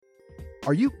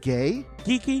Are you gay?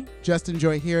 Geeky? Just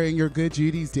enjoy hearing your good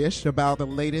Judy's dish about the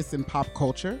latest in pop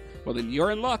culture? Well, then you're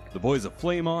in luck. The boys of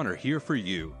Flame On are here for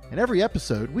you. In every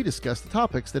episode, we discuss the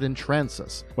topics that entrance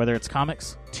us. Whether it's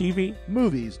comics, TV,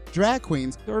 movies, drag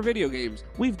queens, or video games,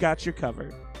 we've got you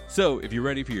covered. So, if you're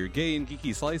ready for your gay and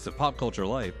geeky slice of pop culture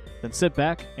life, then sit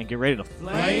back and get ready to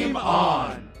Flame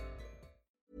on!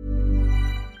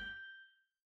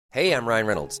 Hey, I'm Ryan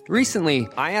Reynolds. Recently,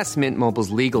 I asked Mint Mobile's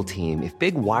legal team if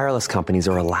big wireless companies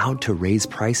are allowed to raise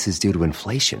prices due to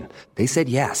inflation. They said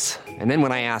yes. And then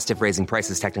when I asked if raising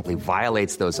prices technically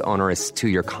violates those onerous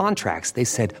two-year contracts, they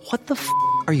said, "What the f***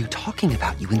 are you talking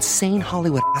about, you insane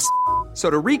Hollywood ass?" So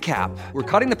to recap, we're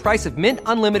cutting the price of Mint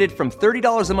Unlimited from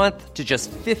 $30 a month to just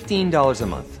 $15 a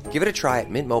month. Give it a try at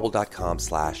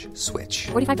mintmobile.com/switch.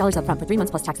 $45 up front for 3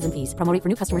 months plus taxes and fees. Promo rate for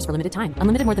new customers for limited time.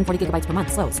 Unlimited more than 40 gigabytes per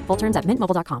month. Slows full terms at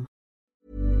mintmobile.com.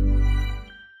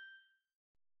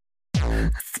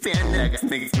 Spandex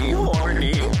makes me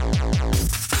horny.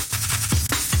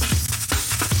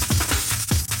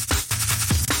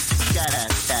 Gotta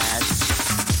touch.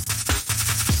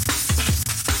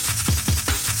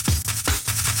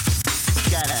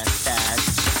 Gotta touch.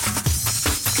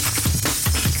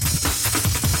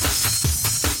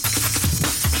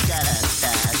 Gotta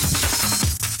touch.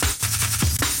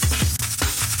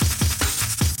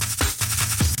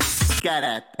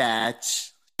 Gotta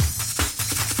touch.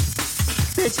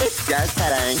 Bitch, it's just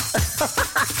petting.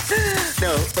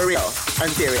 No, for real. I'm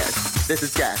serious. This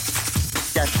is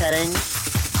just petting.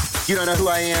 You don't know who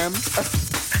I am?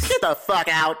 Get the fuck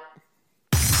out.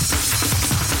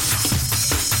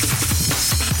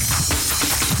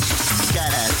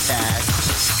 Gotta touch.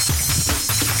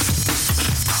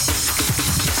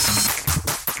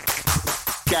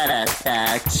 Gotta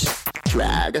touch.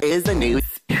 Drag is the new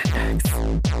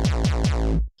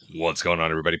what's going on,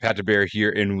 everybody? Patrick Bear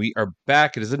here, and we are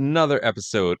back. It is another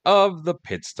episode of The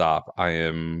Pit Stop. I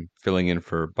am filling in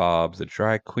for Bob, the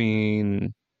drag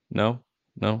queen. No,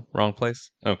 wrong place.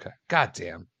 Okay,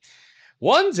 goddamn.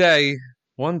 One day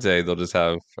they'll just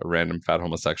have a random fat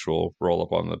homosexual roll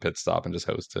up on The Pit Stop and just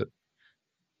host it.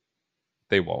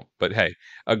 They won't, but hey,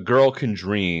 a girl can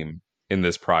dream in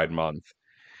this Pride Month.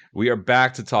 We are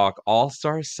back to talk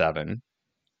All-Star 7,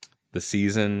 the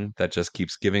season that just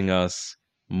keeps giving us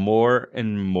more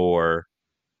and more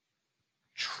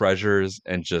treasures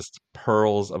and just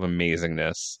pearls of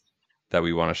amazingness that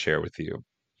we want to share with you.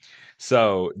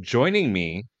 So, joining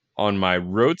me on my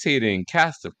rotating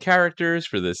cast of characters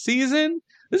for this season,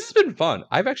 this has been fun.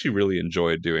 I've actually really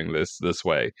enjoyed doing this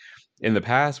way. In the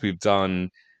past, we've done,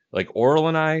 like, Oral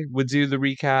and I would do the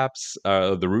recaps,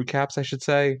 I should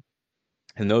say,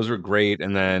 and those were great.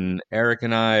 And then Eric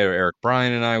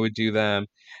Bryan and I would do them,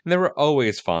 and they were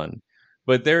always fun.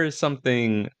 But there is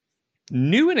something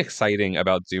new and exciting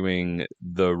about doing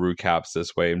the recaps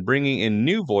this way and bringing in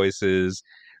new voices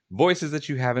that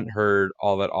you haven't heard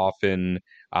all that often,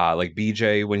 like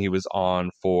BJ when he was on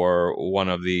for one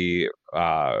of the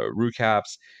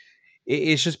recaps.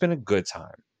 It's just been a good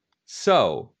time.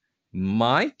 So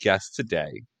my guest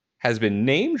today has been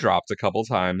name dropped a couple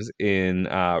times in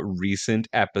recent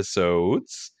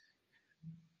episodes,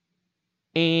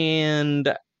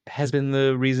 and has been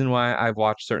the reason why I've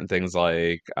watched certain things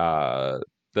like the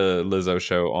Lizzo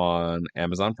show on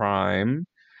Amazon Prime,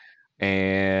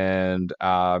 and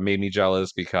made me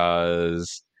jealous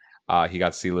because he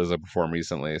got to see Lizzo perform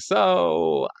recently.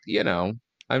 So,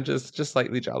 I'm just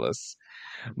slightly jealous.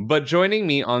 But joining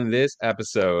me on this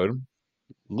episode,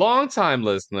 long-time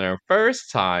listener,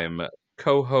 first-time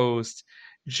co-host,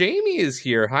 Jamie is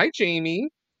here. Hi, Jamie.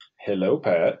 Hello,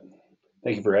 Pat.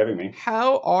 Thank you for having me.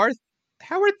 How are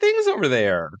things over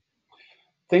there?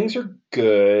 Things are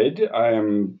good. I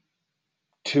am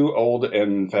too old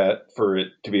and fat for it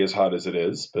to be as hot as it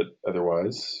is, but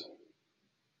otherwise,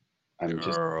 I'm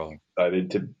just excited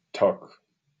to talk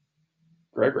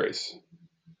Drag Race.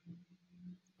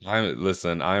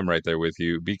 I'm right there with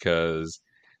you because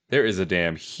there is a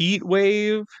damn heat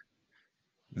wave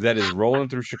that is rolling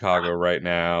through Chicago right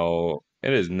now.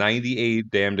 It is 98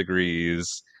 damn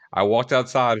degrees. I walked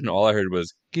outside and all I heard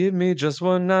was, "Give me just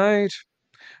one night,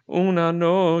 una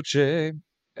noche,"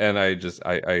 and I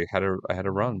had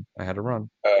to run.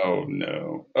 Oh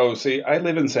no! Oh, see, I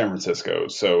live in San Francisco,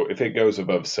 so if it goes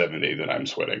above 70, then I'm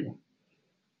sweating.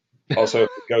 Also, if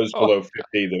it goes below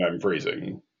 50, then I'm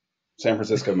freezing. San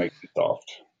Francisco makes it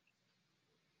soft.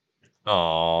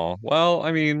 Oh, well,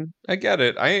 I mean, I get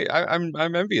it.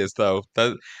 I'm envious though.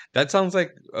 That sounds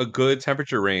like a good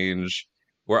temperature range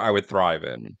where I would thrive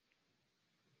in.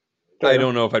 I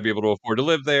don't know if I'd be able to afford to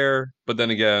live there, but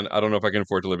then again, I don't know if I can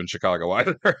afford to live in Chicago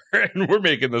either. And we're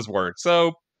making this work.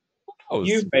 So, who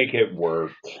You make it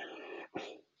work.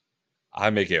 I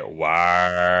make it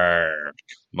work.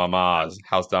 Mama's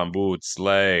house down boots,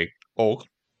 slay. Oh.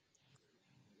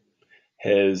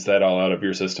 Is that all out of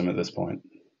your system at this point?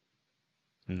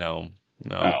 No.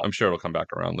 Oh. I'm sure it'll come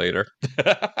back around later.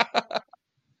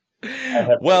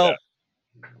 Well,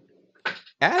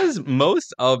 as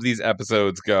most of these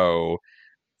episodes go,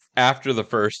 after the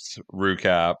first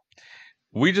recap,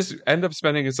 we just end up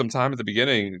spending some time at the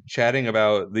beginning chatting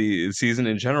about the season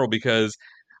in general because,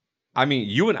 I mean,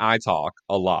 you and I talk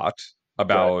a lot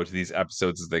about these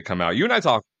episodes as they come out. You and I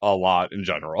talk a lot in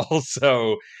general,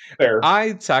 so Fair.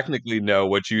 I technically know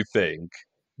what you think.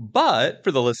 But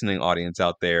for the listening audience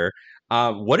out there,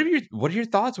 what are your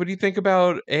thoughts? What do you think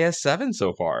about AS7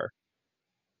 so far?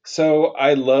 So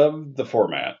I love the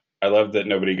format. I love that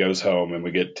nobody goes home and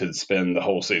we get to spend the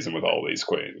whole season with all these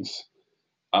queens.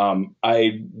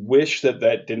 I wish that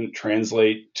didn't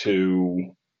translate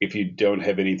to, if you don't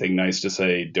have anything nice to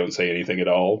say, don't say anything at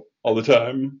all the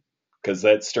time, because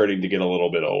that's starting to get a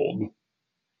little bit old.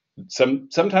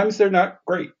 Sometimes they're not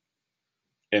great,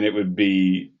 and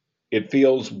it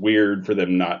feels weird for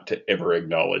them not to ever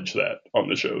acknowledge that on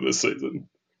the show this season.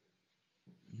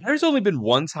 There's only been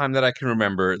one time that I can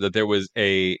remember that there was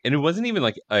and it wasn't even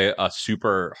like a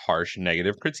super harsh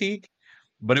negative critique,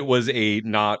 but it was a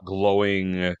not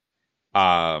glowing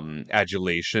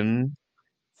adulation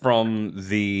from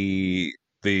the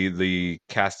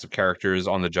cast of characters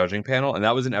on the judging panel, and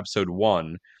that was in episode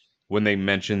 1 when they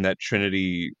mentioned that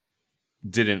Trinity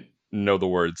didn't know the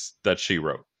words that she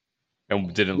wrote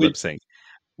and didn't lip sync,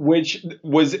 which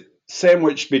was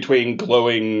sandwiched between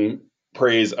glowing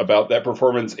praise about that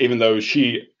performance, even though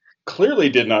she clearly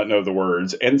did not know the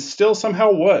words and still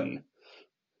somehow won.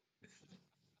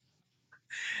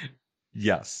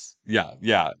 Yes. Yeah.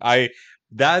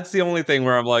 That's the only thing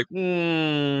where I'm like,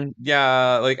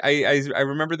 yeah. Like I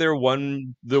remember the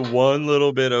one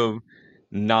little bit of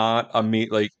not a me,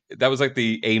 like that was like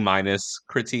the A-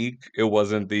 critique. It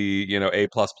wasn't the A++,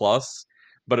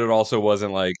 but it also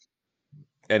wasn't like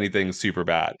anything super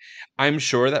bad. I'm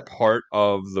sure that part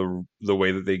of the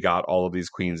way that they got all of these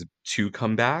queens to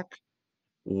come back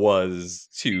was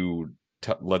to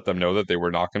let them know that they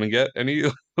were not going to get any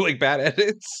like bad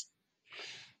edits.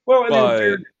 Well,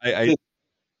 and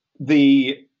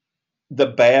the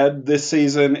bad this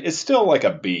season is still like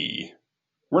a B.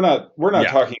 We're not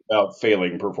talking about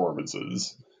failing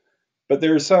performances, but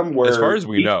there's some where, as far as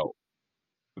we know,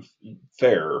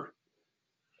 fair.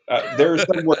 There's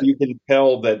some where you can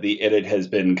tell that the edit has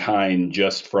been kind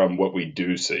just from what we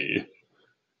do see.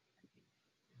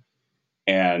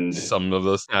 And some of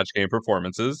those Snatch Game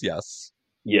performances, yes,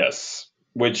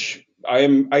 which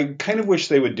I kind of wish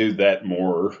they would do that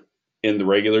more in the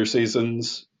regular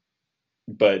seasons,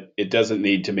 but it doesn't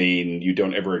need to mean you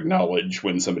don't ever acknowledge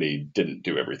when somebody didn't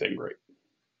do everything great.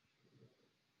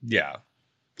 Yeah,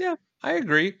 I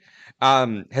agree.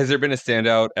 Has there been a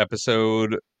standout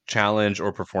episode, challenge,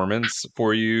 or performance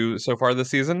for you so far this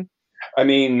season? I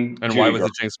mean, and why was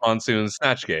it Jinx Monsoon's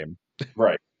Snatch Game?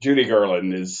 Right. Judy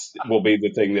Garland will be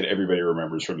the thing that everybody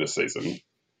remembers from this season.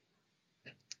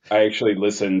 I actually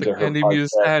listened to her Candy Muse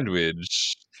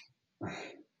sandwich.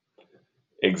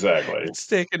 Exactly.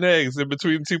 Steak and eggs in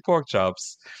between 2 pork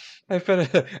chops. I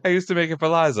used to make it for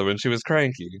Liza when she was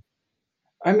cranky.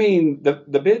 I mean, the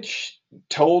bitch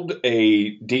told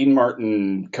a Dean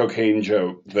Martin cocaine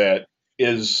joke that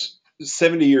is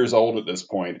 70 years old at this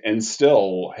point and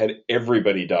still had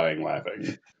everybody dying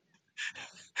laughing.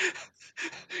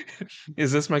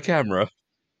 Is this my camera?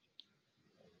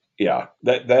 Yeah,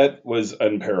 that was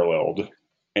unparalleled,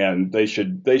 and they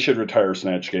should retire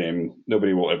Snatch Game.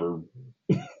 Nobody will ever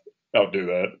outdo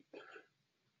that.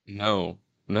 No,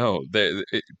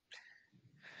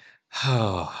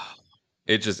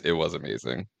 it was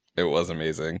amazing. It was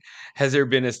amazing. Has there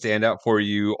been a standout for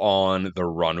you on the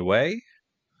runway?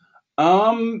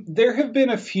 There have been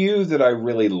a few that I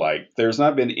really liked. There's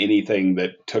not been anything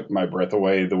that took my breath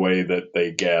away the way that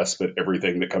they gasp at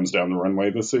everything that comes down the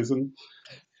runway this season.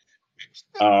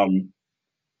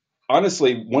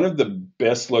 Honestly, one of the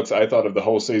best looks I thought of the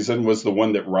whole season was the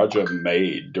one that Raja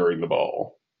made during the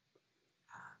ball.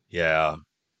 Yeah,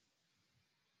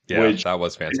 that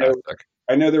was fantastic.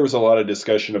 I know there was a lot of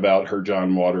discussion about her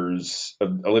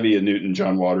Olivia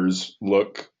Newton-John Waters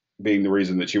look being the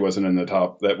reason that she wasn't in the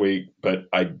top that week, but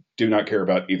I do not care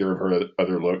about either of her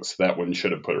other looks. That one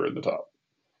should have put her in the top.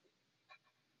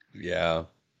 Yeah.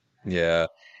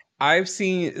 I've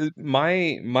seen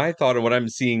my thought of what I'm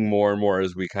seeing more and more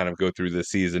as we kind of go through this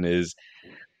season is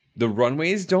the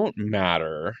runways don't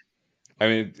matter. I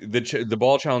mean, the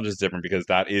ball challenge is different because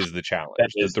that is the challenge.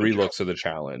 The 3 looks are the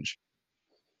challenge.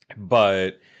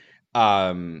 But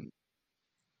um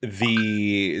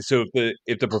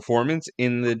if the performance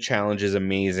in the challenge is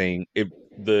amazing,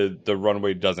 the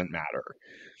runway doesn't matter.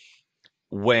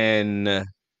 When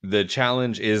the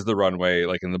challenge is the runway,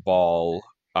 like in the ball,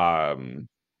 in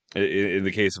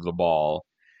the case of the ball,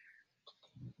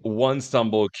 one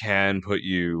stumble can put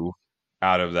you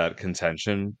out of that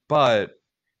contention. But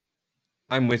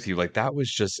I'm with you, like that was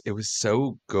just, it was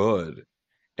so good,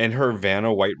 and her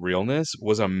Vanna White realness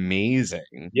was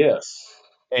amazing. Yes.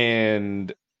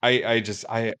 And I just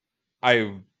I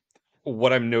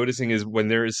what I'm noticing is when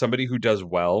there is somebody who does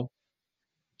well,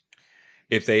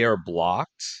 if they are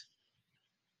blocked,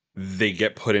 they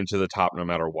get put into the top no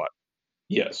matter what.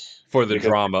 Yes. For the Because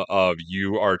drama of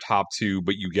you are top 2,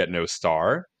 but you get no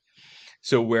star.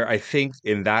 So where I think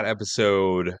in that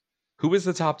episode, who was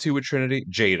the top 2 with Trinity?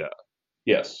 Jada.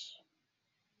 yes.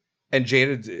 And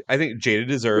I think Jada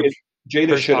deserved Jada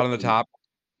her should spot on the top.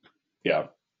 Yeah.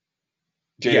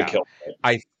 Jada Yeah. killed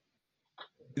it.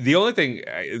 The only thing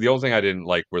I didn't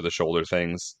like were the shoulder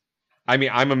things. I mean,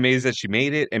 I'm amazed that she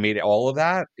made it and made all of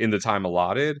that in the time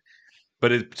allotted,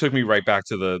 but it took me right back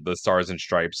to the Stars and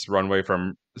Stripes runway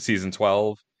from season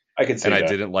 12. I can see And that. I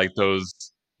didn't like those.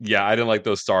 Yeah, I didn't like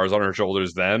those stars on her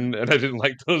shoulders then, and I didn't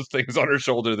like those things on her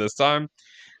shoulder this time.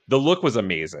 The look was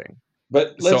amazing.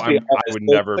 But So let's be honest, I would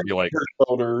never be like, her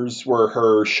shoulders were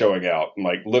her showing out. And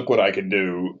like, look what I can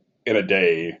do in a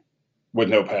day with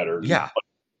no pattern. yeah.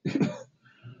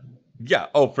 Yeah,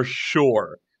 oh, for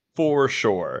sure. For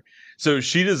sure. So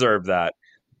she deserved that.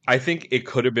 I think it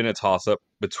could have been a toss-up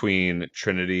between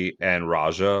Trinity and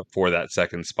Raja for that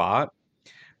second spot.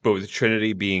 But with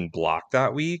Trinity being blocked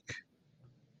that week,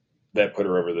 That put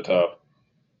her over the top.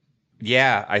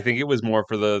 yeah, I think it was more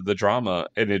for the drama,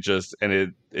 and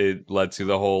it led to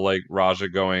the whole like Raja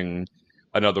going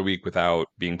another week without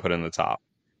being put in the top.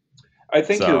 I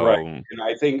think you're right. So And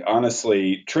I think,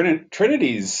 honestly,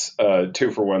 Trinity's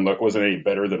 2-for-1 look wasn't any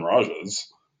better than Raja's.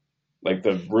 Like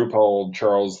the RuPaul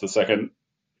Charles II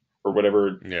or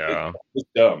whatever. yeah, It was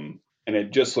dumb. And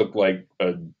it just looked like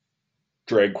a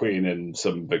drag queen and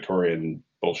some Victorian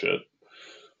bullshit.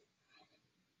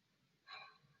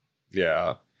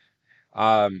 yeah.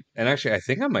 And actually, I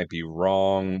think I might be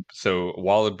wrong. So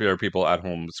while there are people at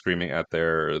home screaming at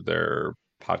their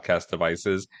podcast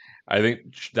devices, I think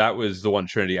that was the one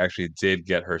Trinity actually did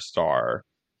get her star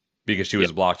because she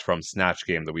was blocked from Snatch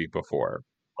Game the week before.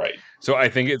 Right. So I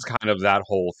think it's kind of that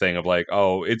whole thing of like,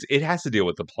 oh, it has to deal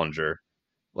with the plunger.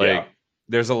 Like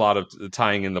there's a lot of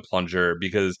tying in the plunger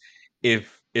because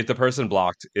if the person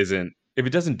blocked if it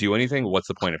doesn't do anything, what's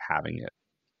the point of having it?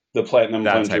 The platinum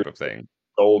That plunger type of thing.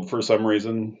 gold for some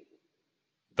reason.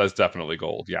 That's definitely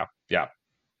gold. Yeah. Yeah.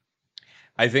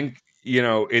 I think,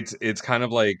 it's kind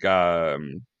of like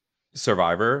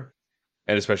Survivor,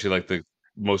 and especially like the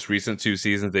most recent 2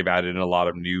 seasons, they've added in a lot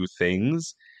of new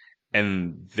things,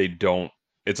 and they don't.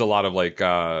 It's a lot of like,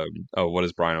 what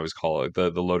does Brian always call it? The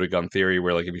loaded gun theory,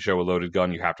 where like if you show a loaded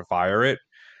gun, you have to fire it.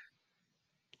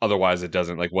 Otherwise, it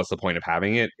doesn't. Like, what's the point of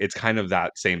having it? It's kind of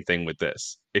that same thing with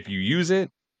this. If you use it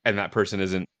and that person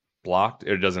isn't blocked,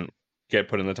 it doesn't get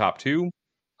put in the top 2.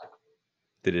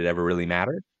 Did it ever really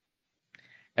matter?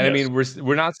 And I Yes. mean,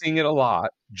 we're not seeing it a lot.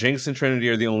 Jinx and Trinity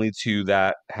are the only 2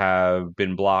 that have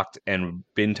been blocked and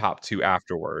been top 2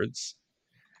 afterwards.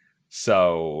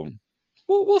 So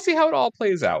we'll see how it all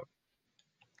plays out.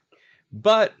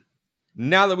 But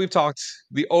now that we've talked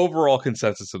the overall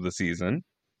consensus of the season,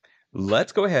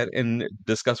 let's go ahead and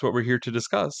discuss what we're here to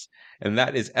discuss. And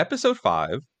that is episode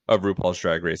 5 of RuPaul's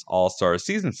Drag Race All-Stars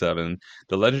Season 7,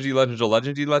 the Legend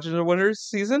of Winners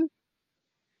season.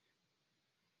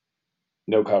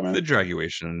 No comment. The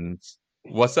Draguations.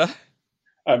 What's that?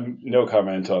 No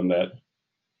comment on that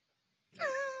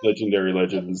legendary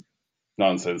legends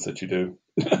nonsense that you do.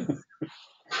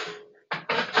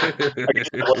 I guess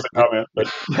that was a comment, but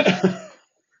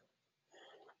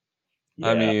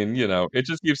I mean, it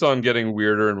just keeps on getting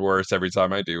weirder and worse every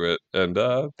time I do it, and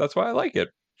that's why I like it.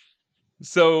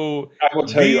 So I will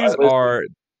tell these are.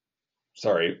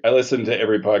 Sorry, I listen to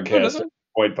every podcast at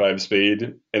 0.5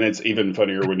 speed, and it's even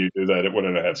funnier when you do that at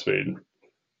 1.5 speed.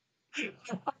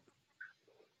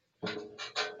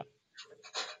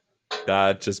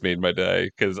 That just made my day,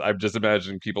 because I'm just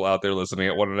imagining people out there listening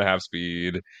at 1.5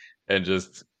 speed and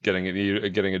just getting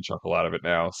a chuckle out of it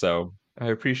now. So I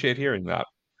appreciate hearing that.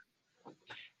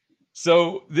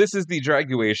 So this is the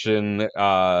Draguation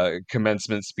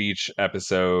commencement speech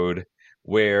episode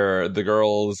where the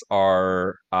girls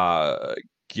are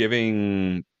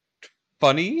giving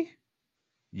funny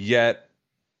yet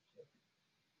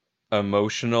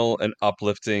emotional and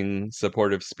uplifting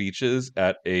supportive speeches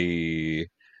at a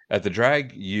at the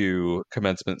Drag U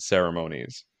commencement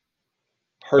ceremonies.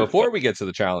 Hurtful. Before we get to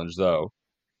the challenge, though,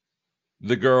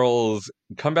 the girls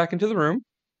come back into the room,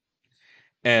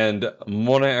 and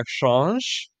Monét X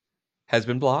Change has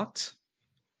been blocked.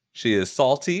 She is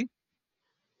salty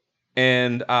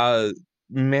and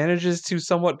manages to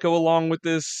somewhat go along with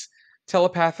this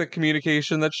telepathic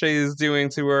communication that Shay is doing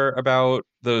to her about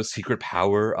the secret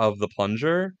power of the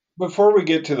plunger. Before we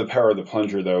get to the power of the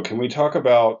plunger, though, can we talk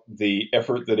about the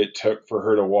effort that it took for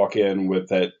her to walk in with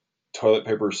that toilet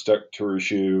paper stuck to her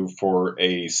shoe for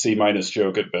a C-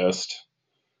 joke at best?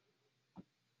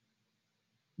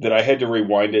 That I had to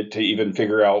rewind it to even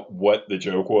figure out what the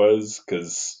joke was,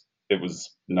 because it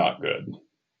was not good.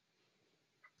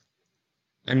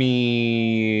 I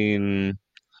mean,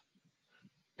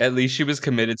 at least she was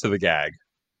committed to the gag.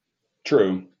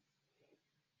 True.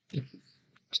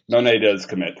 Monet does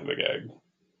commit to the gag.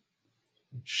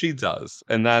 She does,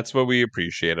 and that's what we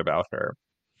appreciate about her.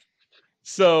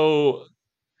 So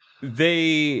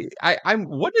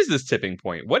what is this tipping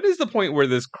point? What is the point where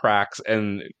this cracks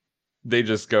and they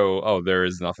just go, oh, there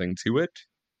is nothing to it?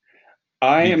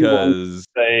 I am going to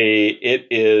say it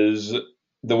is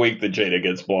the week that Jada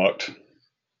gets blocked,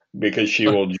 because she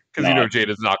will because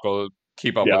Jada's not going to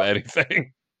keep up with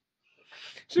anything.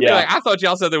 She'll be like, I thought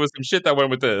y'all said there was some shit that went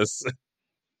with this.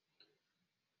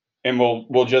 And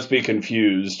we'll just be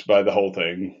confused by the whole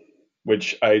thing,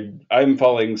 which I'm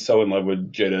falling so in love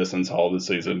with Jada Essence Hall this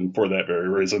season for that very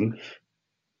reason.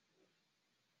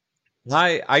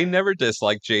 I never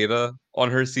disliked Jada on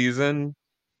her season,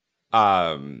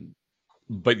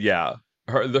 but yeah,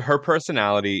 her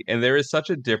personality, and there is such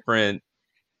a different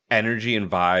energy and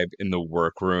vibe in the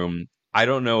workroom. I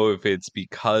don't know if it's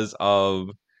because of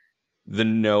the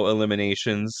no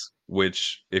eliminations,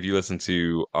 which if you listen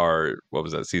to our, what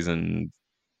was that, season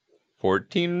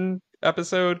 14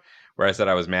 episode, where I said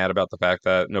I was mad about the fact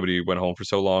that nobody went home for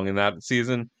so long in that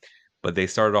season, but they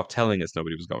started off telling us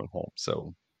nobody was going home.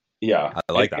 So yeah,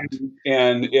 I like that.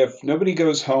 And if nobody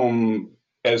goes home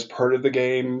as part of the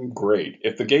game, great.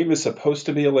 If the game is supposed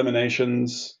to be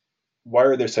eliminations, why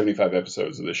are there 75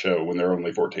 episodes of the show when there are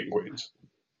only 14 queens?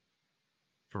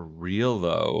 For real,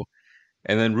 though.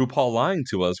 And then RuPaul lying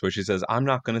to us where she says, I'm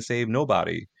not going to save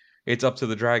nobody. It's up to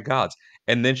the drag gods.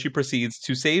 And then she proceeds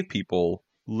to save people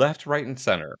left, right, and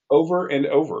center. Over and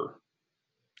over.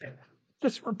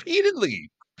 Just repeatedly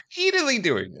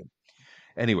doing it.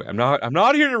 Anyway, I'm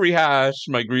not here to rehash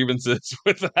my grievances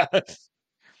with that.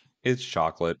 It's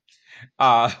chocolate.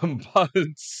 But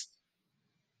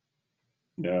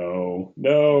no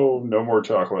more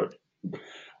chocolate.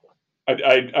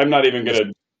 I'm not even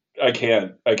gonna. I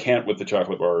can't with the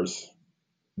chocolate bars.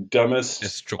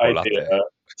 Dumbest idea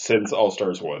since All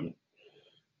Stars 1.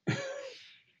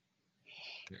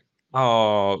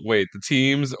 Oh, wait, the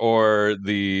teams or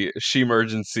the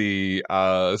She-Emergency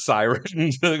siren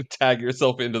to tag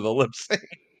yourself into the lip sync?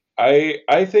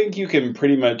 I think you can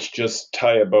pretty much just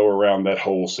tie a bow around that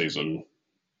whole season.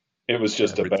 It was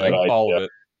just a bad idea. All of it.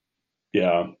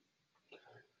 Yeah.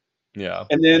 Yeah.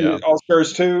 And then All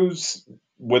Stars 2,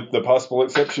 with the possible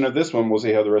exception of this one, we'll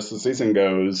see how the rest of the season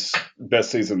goes.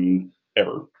 Best season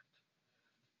ever.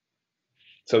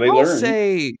 So they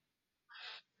learned.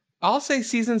 I'll say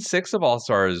season 6 of All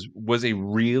Stars was a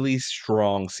really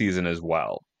strong season as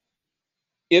well.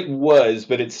 It was,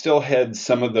 but it still had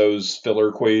some of those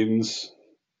filler queens,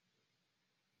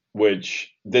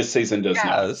 which this season does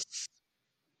not.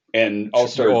 And All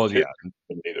Stars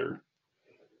either.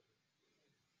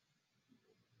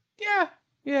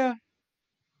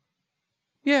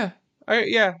 Yeah.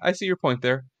 I see your point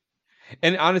there.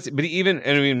 And honestly, but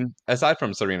aside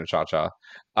from Serena Chacha,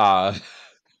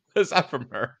 aside from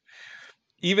her,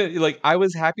 even like I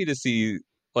was happy to see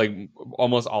like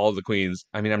almost all of the queens.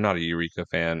 I mean, I'm not a Eureka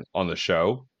fan on the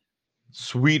show.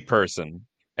 Sweet person,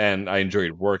 and I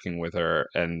enjoyed working with her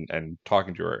and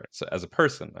talking to her as a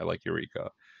person. I like Eureka.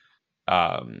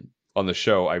 On the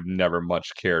show, I've never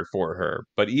much cared for her,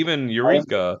 but even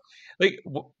Eureka,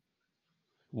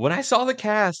 when I saw the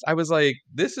cast, I was like,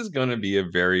 this is going to be a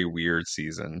very weird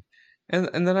season.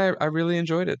 And then I really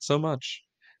enjoyed it so much.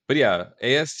 But yeah,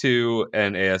 AS2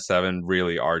 and AS7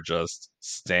 really are just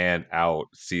standout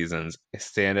seasons,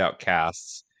 standout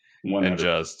casts, 100%. And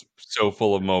just so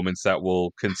full of moments that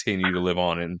will continue to live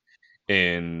on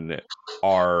in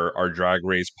our drag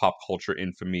race pop culture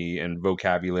infamy and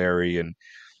vocabulary. And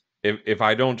if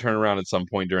I don't turn around at some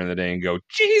point during the day and go,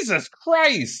 Jesus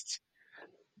Christ,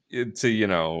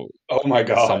 to oh my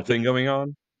God, something going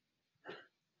on,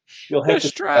 you'll have to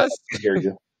stress. Hear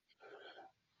you.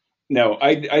 No,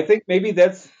 I think maybe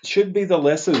that should be the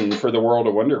lesson for the World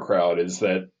of Wonder crowd, is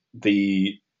that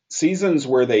the seasons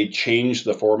where they change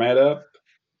the format up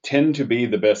tend to be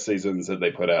the best seasons that they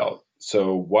put out.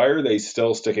 So why are they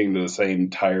still sticking to the same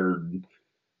tired,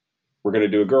 we're going to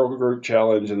do a girl group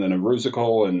challenge and then a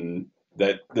musical, and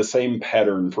that the same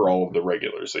pattern for all of the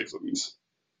regular seasons?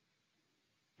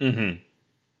 Mm-hmm.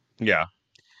 Yeah.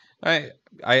 I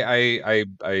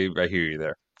hear you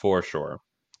there for sure.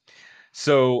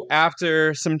 So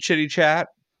after some chitty chat,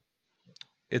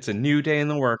 it's a new day in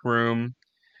the workroom.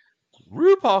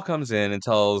 RuPaul comes in and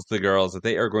tells the girls that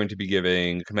they are going to be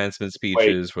giving commencement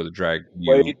speeches for the drag.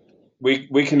 Wait,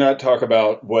 we cannot talk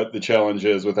about what the challenge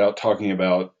is without talking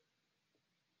about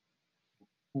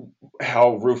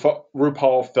how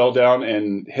RuPaul fell down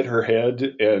and hit her head,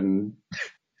 and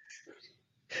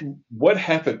what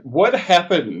happened? What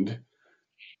happened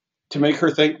to make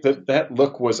her think that that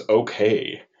look was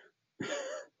okay?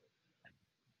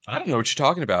 I don't know what you're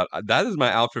talking about. That is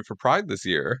my outfit for Pride this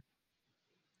year.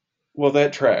 Well,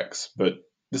 that tracks, but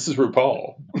this is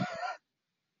RuPaul.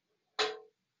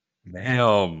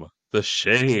 Damn, the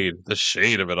shade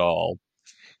of it all.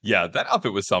 Yeah, that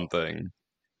outfit was something.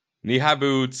 Knee-high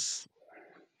boots,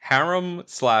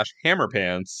 harem/hammer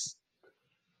pants,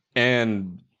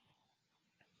 and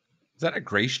is that a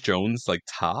Grace Jones like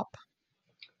top?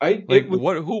 It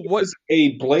was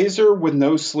a blazer with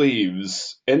no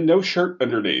sleeves and no shirt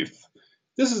underneath.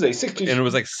 This is a 60s, and it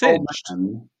was like cinched.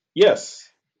 Yes.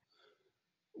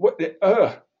 What?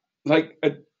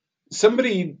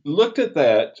 Somebody looked at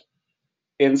that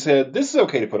and said, "This is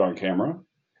okay to put on camera,"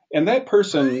 and that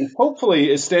person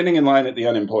hopefully is standing in line at the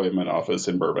unemployment office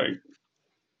in Burbank.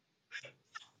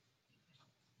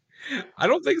 I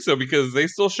don't think so, because they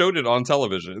still showed it on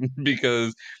television,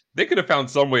 because they could have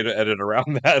found some way to edit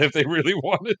around that if they really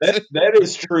wanted to. That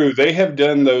is true. They have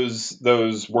done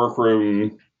those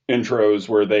workroom intros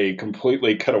where they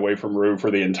completely cut away from Rue for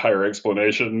the entire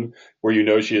explanation, where you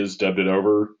know she has dubbed it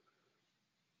over.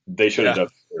 They should have done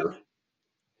it here.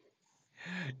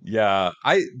 Yeah,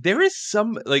 there is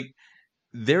some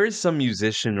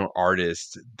musician or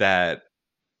artist that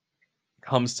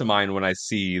comes to mind when I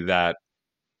see that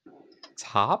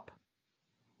top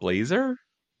blazer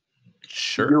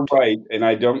shirt. You're right, and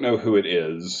I don't know who it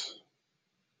is.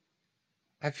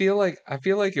 I feel like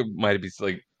it might be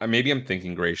like, maybe I'm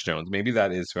thinking Grace Jones. Maybe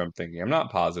that is who I'm thinking. I'm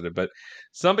not positive, but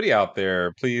somebody out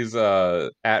there, please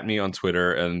at me on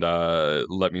Twitter and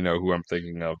let me know who I'm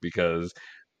thinking of, because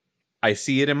I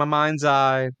see it in my mind's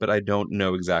eye, but I don't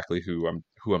know exactly who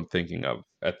I'm thinking of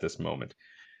at this moment,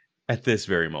 at this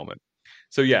very moment.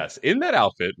 So yes, in that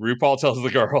outfit, RuPaul tells the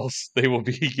girls they will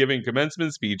be giving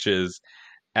commencement speeches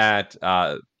at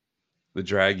the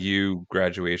Drag U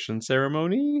graduation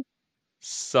ceremony.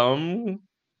 Some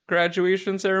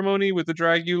graduation ceremony with the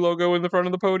Drag U logo in the front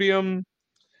of the podium.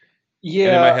 Yeah.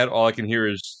 And in my head, all I can hear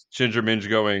is Ginger Minge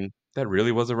going, "That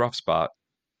really was a rough spot."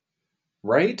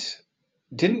 Right?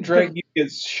 Didn't Drag U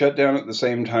get shut down at the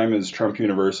same time as Trump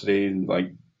University?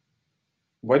 Like,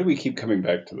 why do we keep coming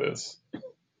back to this?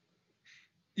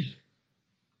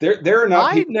 There are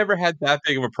not. I never had that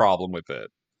big of a problem with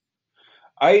it.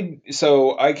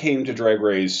 I came to Drag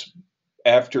Race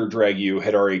after Drag U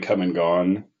had already come and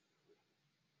gone.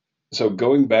 So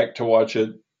going back to watch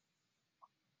it,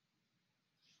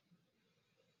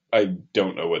 I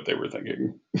don't know what they were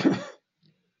thinking.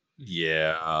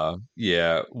 Yeah.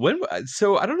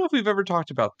 So I don't know if we've ever talked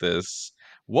about this.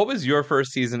 What was your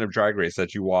first season of Drag Race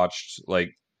that you watched,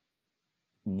 like,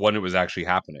 when it was actually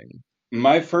happening?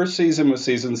 My first season was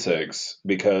season 6,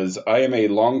 because I am a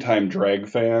longtime drag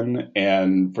fan,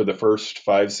 and for the first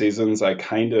 5 seasons, I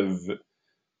kind of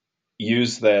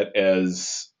used that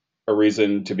as a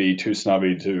reason to be too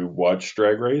snobby to watch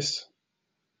Drag Race.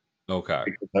 Okay.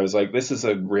 Because I was like, this is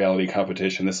a reality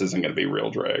competition. This isn't going to be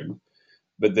real drag.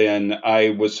 But then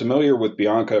I was familiar with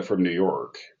Bianca from New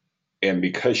York, and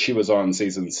because she was on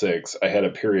season 6, I had a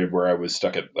period where I was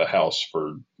stuck at the house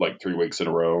for like 3 weeks in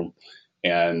a row,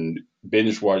 and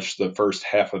binge watched the first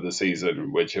half of the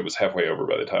season, which it was halfway over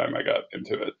by the time I got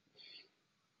into it,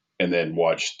 and then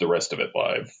watched the rest of it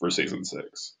live for season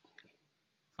 6.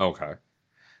 Okay.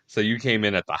 So you came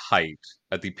in at the height,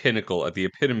 at the pinnacle, at the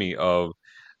epitome of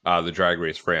the Drag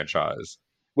Race franchise.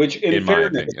 Which, in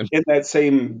fairness, in that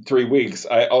same 3 weeks,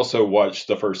 I also watched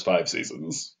the first 5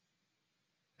 seasons.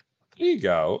 There you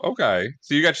go. Okay.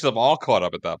 So you got yourself all caught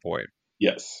up at that point.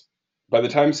 Yes. By the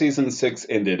time season 6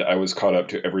 ended, I was caught up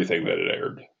to everything that had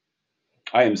aired.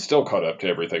 I am still caught up to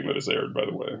everything that has aired, by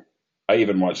the way. I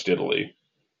even watched Italy.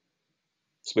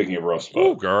 Speaking of rough spot.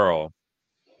 Oh, girl.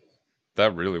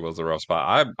 That really was a rough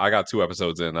spot. I got 2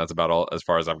 episodes in. That's about all as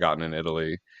far as I've gotten in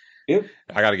Italy. Yep.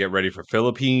 I got to get ready for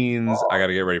Philippines. I got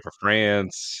to get ready for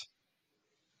France.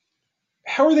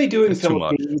 How are they doing It's too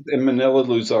much. Philippines and Manila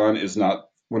Luzon is not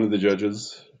one of the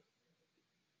judges?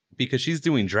 Because she's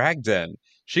doing Drag Den.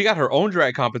 She got her own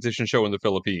drag competition show in the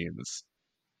Philippines.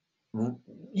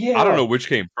 Yeah. I don't know which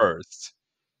came first.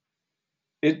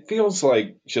 It feels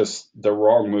like just the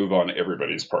wrong move on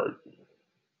everybody's part.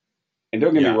 And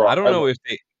don't get me wrong. I don't know if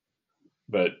they...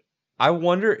 But I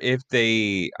wonder if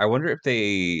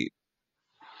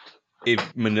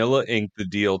Manila inked the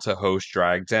deal to host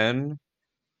Drag Den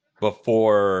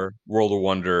before World of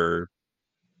Wonder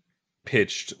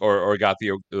pitched or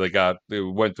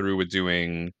went through with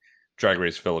doing Drag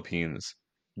Race Philippines.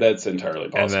 That's entirely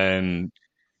possible. And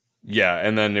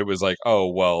then it was like,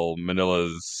 oh well,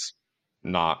 Manila's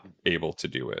not able to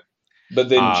do it. But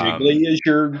then Jiggly is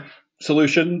your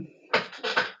solution.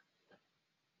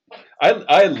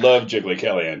 I love Jiggly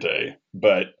Caliente,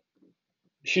 but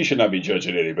she should not be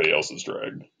judging anybody else's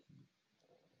drag.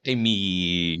 I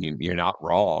mean, you're not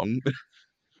wrong.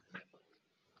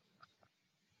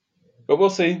 But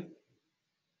we'll see.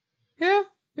 Yeah.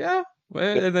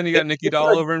 And then you got Nikki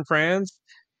Doll over in France.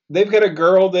 They've got a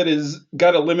girl that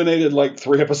got eliminated like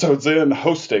 3 episodes in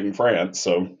hosting France,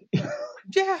 so...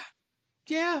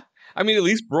 Yeah. I mean, at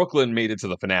least Brooklyn made it to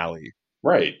the finale.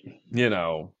 Right.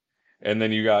 And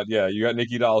then you got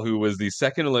Nikki Doll, who was the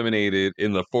second eliminated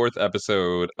in the 4th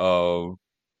episode of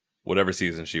whatever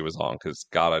season she was on, because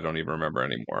God, I don't even remember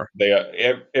anymore.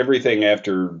 Everything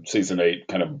after season 8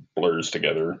 kind of blurs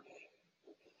together.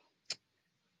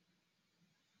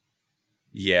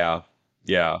 Yeah.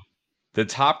 The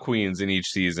top queens in each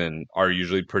season are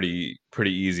usually pretty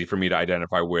easy for me to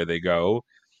identify where they go.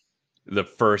 The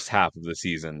first half of the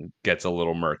season gets a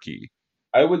little murky.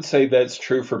 I would say that's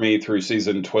true for me through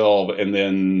season 12, and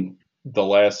then the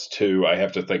last 2, I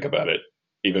have to think about it,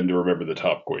 even to remember the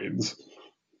top queens.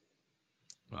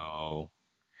 Oh.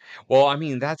 Well, I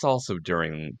mean, that's also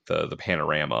during the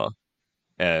panorama,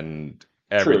 and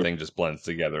everything just blends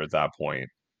together at that point.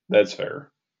 That's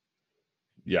fair.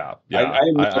 Yeah.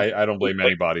 I don't blame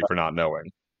anybody for not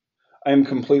knowing. I'm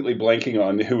completely blanking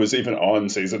on who was even on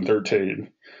season 13.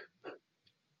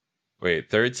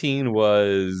 Wait, 13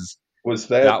 was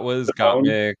that was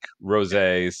Gottmik,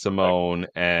 Rosé, Simone,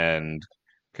 and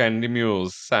Candy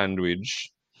Mule's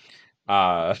Sandwich.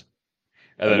 And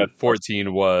then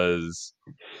 14 was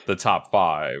the top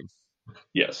 5.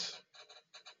 Yes.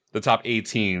 The top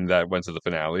 18 that went to the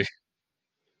finale.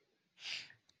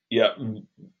 Yeah.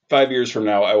 5 years from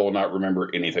now, I will not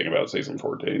remember anything about season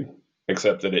 14,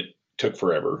 except that it took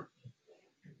forever.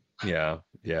 Yeah.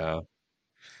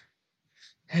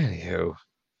 Anywho.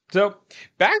 So,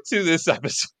 back to this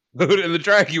episode and the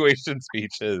Draguation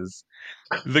speeches.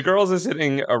 The girls are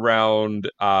sitting around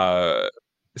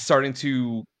starting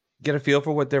to get a feel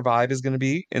for what their vibe is going to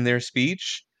be in their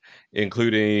speech,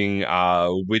 including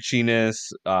witchiness,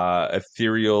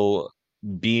 ethereal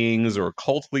beings or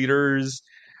cult leaders.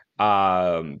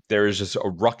 There is just a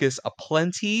ruckus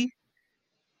aplenty,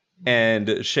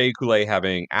 and Shea Coulee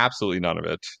having absolutely none of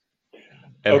it.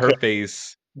 And her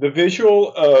face... The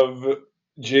visual of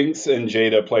Jinx and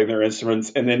Jada playing their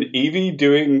instruments, and then Evie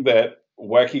doing that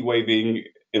wacky waving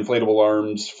inflatable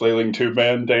arms flailing tube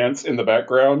man dance in the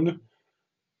background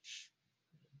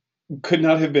could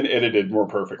not have been edited more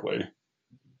perfectly.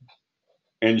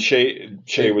 And Shea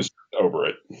was over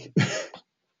it.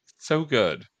 So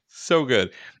good.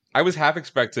 I was half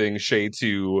expecting Shea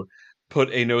to put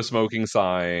a no smoking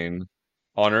sign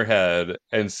on her head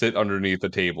and sit underneath the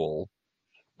table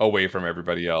away from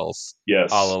everybody else.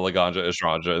 Yes. A la Laganja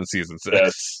Estranja in season 6.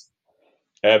 Yes.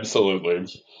 Absolutely.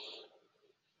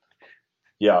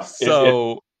 Yeah.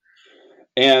 So...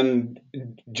 And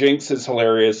Jinx is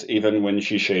hilarious even when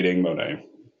she's shading Monet.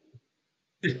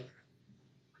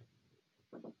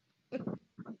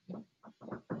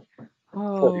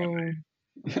 Oh.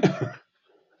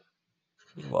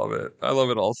 Love it. I love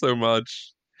it all so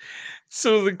much.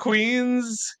 So the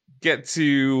queens get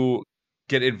to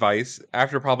get advice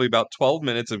after probably about 12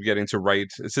 minutes of getting to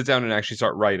sit down and actually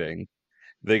start writing.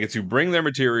 They get to bring their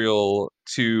material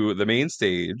to the main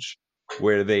stage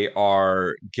where they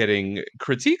are getting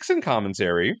critiques and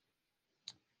commentary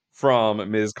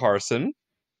from Ms. Carson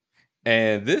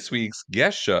and this week's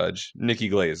guest judge, Nikki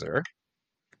Glazer.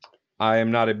 I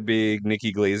am not a big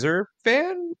Nikki Glazer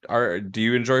fan. Do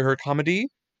you enjoy her comedy?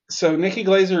 So Nikki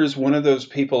Glazer is one of those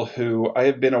people who I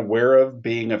have been aware of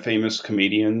being a famous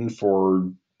comedian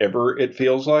forever, it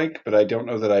feels like, but I don't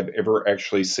know that I've ever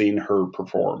actually seen her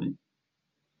perform.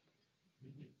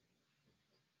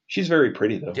 She's very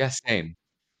pretty, though. Yeah, same.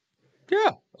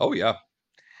 Yeah. Oh, yeah.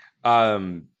 I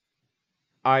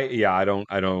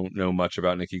don't know much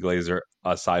about Nikki Glazer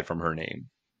aside from her name.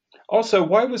 Also,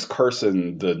 why was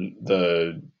Carson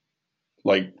the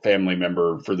like family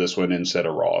member for this one instead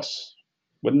of Ross?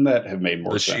 Wouldn't that have made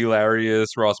more The sense?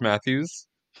 hilarious Ross Matthews.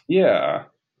 Yeah,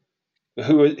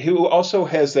 who also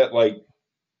has that like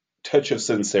touch of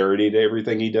sincerity to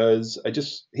everything he does.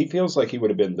 He feels like he would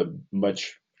have been the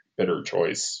much better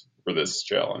choice for this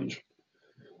challenge,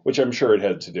 which I'm sure it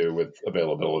had to do with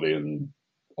availability and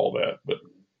all that. But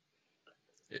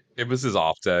It was his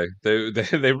off day.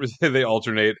 They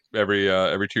alternate every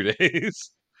 2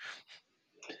 days.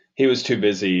 he was too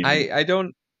busy I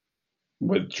don't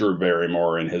with Drew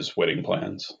Barrymore and his wedding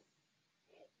plans.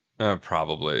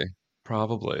 probably.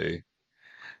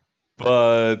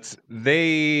 But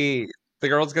the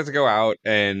girls get to go out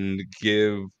and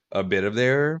give a bit of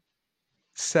their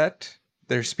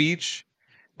speech,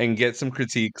 and get some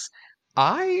critiques.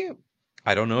 I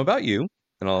don't know about you,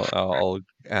 and I'll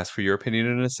ask for your opinion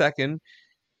in a second.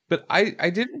 But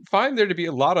I didn't find there to be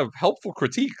a lot of helpful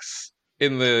critiques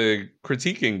in the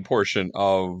critiquing portion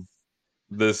of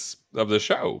the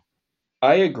show.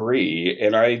 I agree,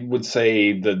 and I would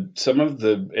say that some of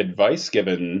the advice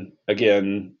given,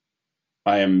 again,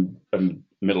 I am a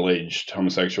middle-aged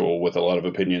homosexual with a lot of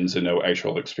opinions and no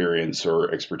actual experience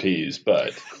or expertise,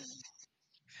 but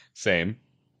Same.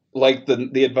 like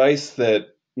the advice that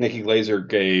Nikki Glaser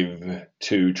gave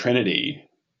to Trinity,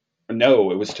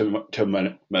 no, it was to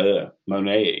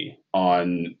Monet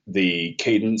on the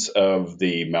cadence of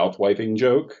the mouth wiping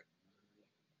joke.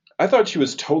 I thought she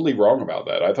was totally wrong about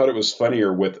that. I thought it was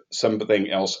funnier with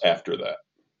something else after that.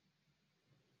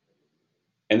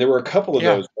 And there were a couple of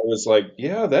those where I was like,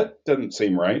 yeah, that doesn't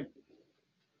seem right.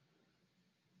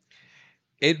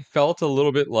 It felt a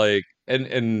little bit like,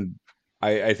 and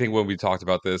I think when we talked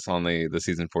about this on the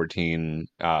season 14,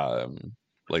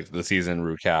 like the season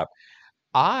recap,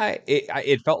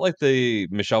 it felt like the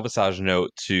Michelle Visage note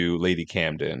to Lady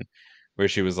Camden, where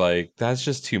she was like, "That's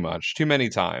just too much, too many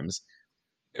times,"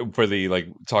 for the like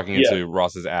talking into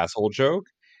Ross's asshole joke.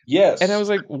 Yes, and I was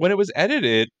like, when it was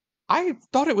edited, I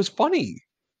thought it was funny.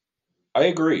 I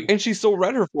agree, and she still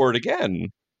read her for it again,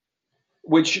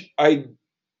 which I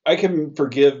can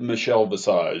forgive Michelle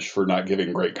Visage for not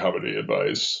giving great comedy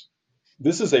advice.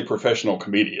 This is a professional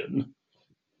comedian.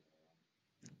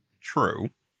 True.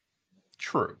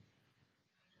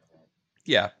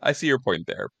 Yeah, I see your point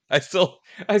there. I still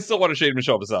want to shade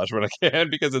Michelle Visage when I can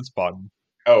because it's fun.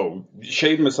 Oh,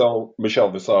 shade Michelle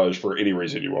Visage for any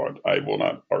reason you want. I will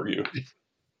not argue.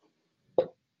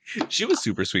 She was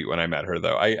super sweet when I met her,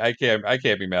 though. I can't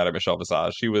be mad at Michelle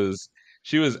Visage. She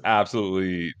was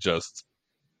absolutely just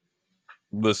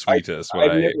the sweetest when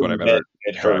I met her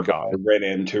at her. I ran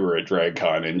into her at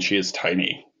DragCon, and she is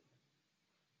tiny.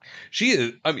 She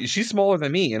is. I mean, she's smaller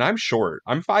than me, and I'm short.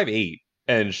 I'm 5'8",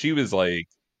 and she was like,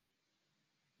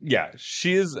 yeah,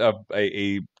 she is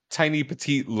a tiny,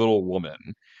 petite little woman.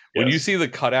 When you see the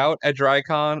cutout at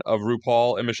DragCon of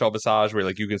RuPaul and Michelle Visage, where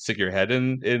like you can stick your head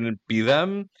in and be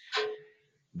them,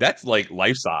 that's like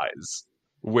life size.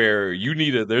 Where you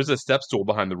need there's a step stool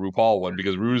behind the RuPaul one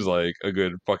because Ru's like a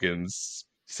good fucking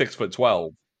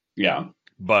 6'12". Yeah,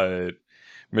 but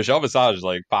Michelle Visage is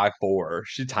like 5'4".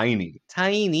 She's tiny.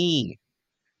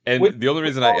 And the only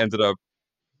reason I ended up,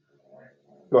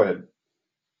 go ahead.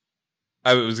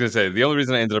 I was going to say, the only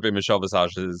reason I ended up in Michelle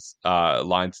Visage's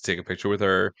line to take a picture with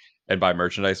her and buy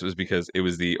merchandise was because it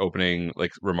was the opening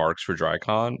like remarks for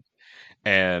DragCon.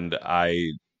 And I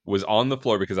was on the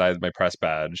floor because I had my press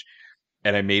badge,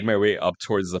 and I made my way up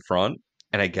towards the front.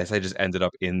 And I guess I just ended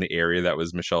up in the area that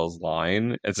was Michelle's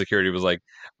line. And security was like,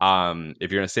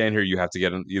 if you're going to stand here, you have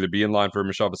to either be in line for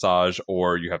Michelle Visage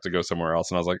or you have to go somewhere else.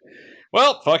 And I was like,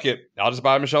 well, fuck it. I'll just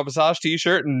buy a Michelle Visage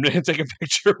t-shirt and take a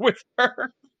picture with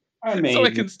her. I mean, so I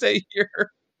can stay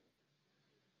here.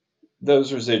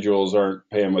 Those residuals aren't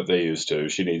paying what they used to.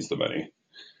 She needs the money.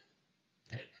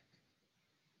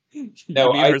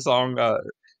 No, her song,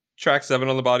 track 7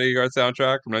 on the Bodyguard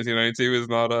soundtrack from 1992 is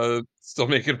not still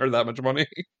making her that much money.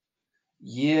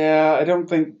 Yeah, I don't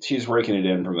think she's raking it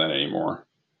in from that anymore.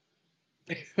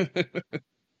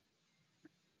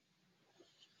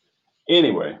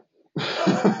 Anyway,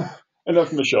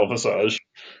 enough Michelle Visage.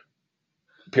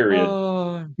 Period.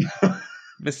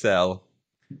 Michelle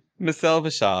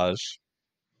Visage.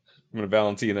 I'm going to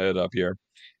Valentina it up here.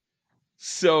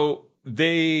 So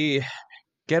they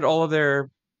get all of their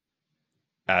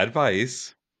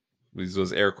advice.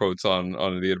 Those air quotes on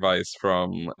the advice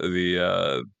from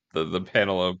the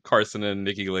panel of Carson and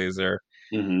Nikki Glaser.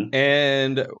 Mm-hmm.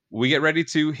 And we get ready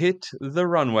to hit the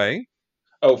runway.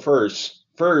 Oh, first,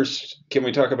 can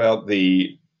we talk about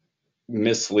the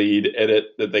mislead edit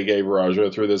that they gave Raja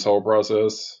through this whole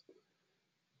process?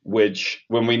 which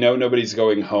when we know nobody's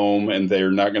going home and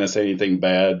they're not going to say anything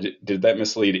bad, did that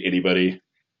mislead anybody?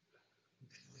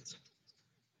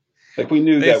 Like we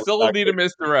knew They that was still not need good. to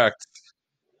misdirect.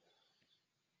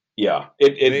 Yeah,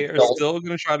 They are still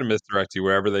going to try to misdirect you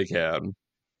wherever they can.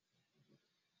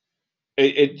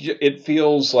 It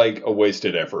feels like a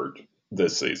wasted effort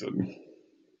this season.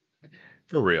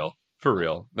 For real. For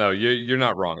real. No, you're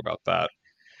not wrong about that.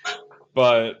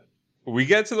 But we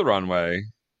get to the runway.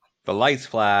 The lights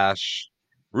flash.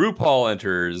 RuPaul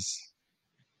enters.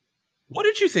 What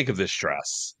did you think of this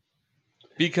dress?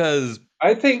 Because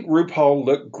I think RuPaul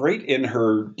looked great in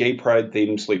her gay pride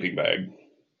themed sleeping bag.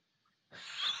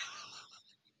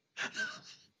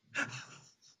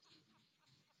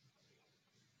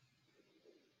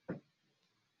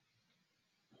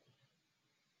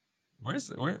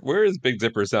 where is Big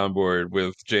Dipper soundboard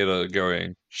with Jada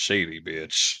going shady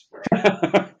bitch?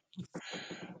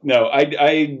 No,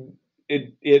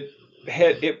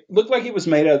 it looked like it was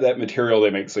made out of that material they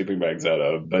make sleeping bags out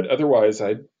of, but otherwise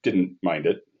I didn't mind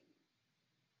it.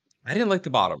 I didn't like the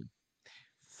bottom.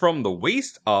 From the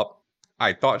waist up,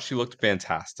 I thought she looked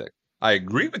fantastic. I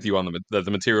agree with you on that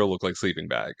the material looked like sleeping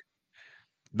bag.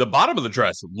 The bottom of the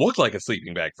dress looked like a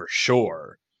sleeping bag for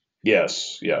sure.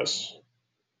 Yes.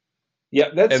 Yeah,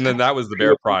 that's And then that was the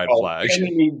Bear Pride flag. She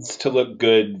needs to look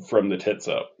good from the tits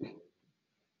up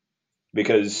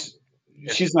because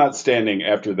she's not standing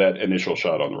after that initial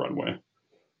shot on the runway.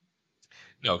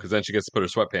 No, because then she gets to put her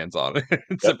sweatpants on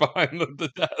and sit behind the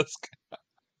desk.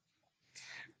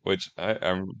 Which I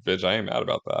am mad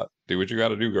about that. Do what you got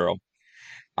to do, girl.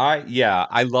 I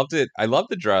loved it. I loved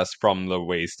the dress from the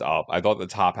waist up. I thought the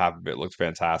top half of it looked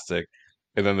fantastic.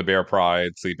 And then the Bear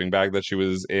Pride sleeping bag that she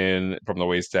was in from the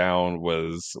waist down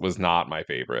was not my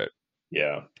favorite.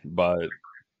 Yeah. But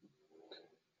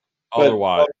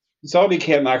otherwise, Zaldi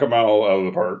can't knock them all out of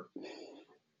the park.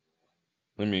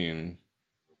 I mean,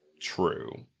 true.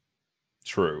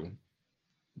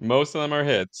 Most of them are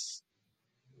hits.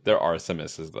 There are some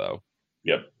misses though.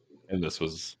 Yep. And this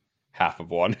was half of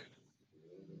one.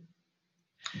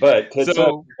 But tits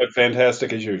up, but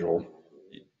fantastic as usual.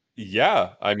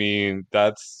 Yeah, I mean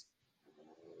that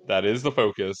is the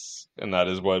focus, and that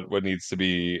is what needs to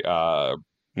be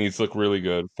needs to look really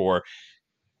good for,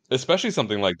 especially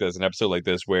something like this, an episode like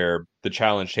this where the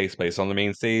challenge takes place on the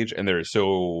main stage, and there are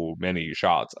so many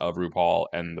shots of RuPaul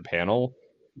and the panel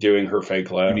doing her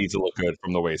fake laugh. You need to look good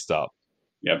from the waist up.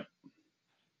 Yep.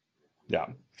 Yeah.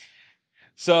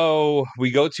 So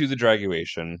we go to the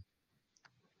Draguation.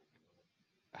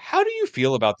 How do you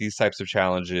feel about these types of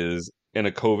challenges in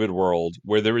a COVID world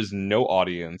where there is no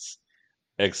audience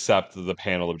except the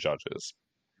panel of judges?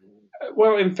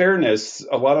 Well, in fairness,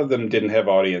 a lot of them didn't have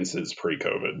audiences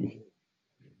pre-COVID.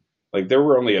 Like, there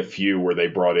were only a few where they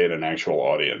brought in an actual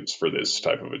audience for this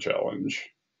type of a challenge.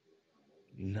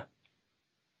 No.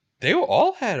 They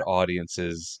all had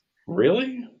audiences.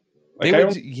 Really?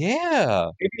 Like yeah.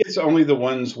 Maybe it's only the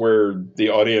ones where the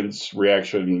audience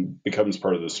reaction becomes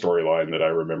part of the storyline that I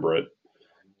remember it.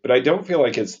 But I don't feel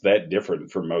like it's that different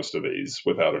from most of these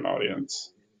without an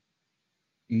audience.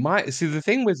 The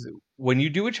thing with when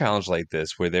you do a challenge like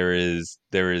this where there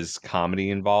is comedy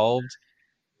involved,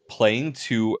 playing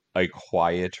to a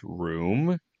quiet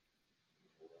room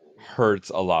hurts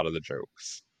a lot of the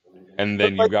jokes. And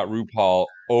then you've got RuPaul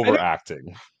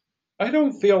overacting. I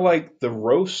don't feel like the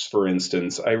roasts, for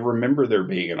instance, I remember there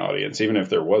being an audience, even if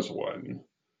there was one.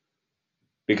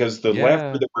 Because the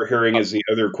laughter that we're hearing is the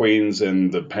other queens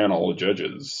and the panel of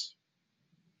judges.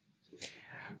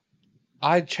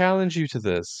 I challenge you to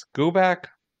this. Go back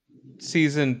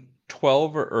season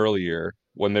 12 or earlier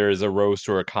when there is a roast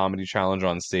or a comedy challenge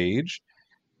on stage,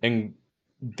 and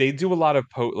they do a lot of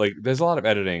there's a lot of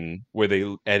editing where they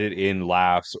edit in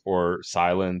laughs or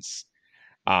silence,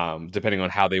 depending on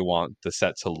how they want the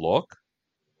set to look.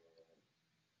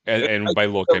 And by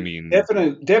look, I mean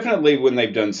definitely when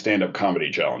they've done stand-up comedy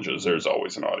challenges, there's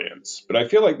always an audience. But I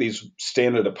feel like these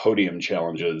stand at a podium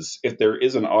challenges, if there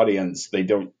is an audience, they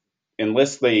don't,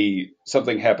 unless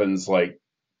something happens like,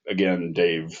 again,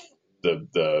 Dave,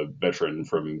 the veteran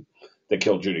from that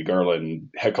killed Judy Garland,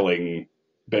 heckling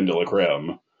Ben de la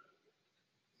Creme.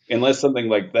 Unless something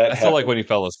like that happens. I feel like when he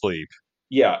fell asleep.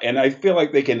 Yeah, and I feel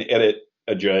like they can edit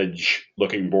a judge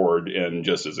looking bored in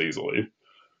just as easily.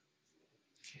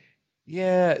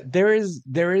 Yeah, there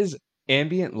is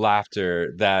ambient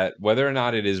laughter that, whether or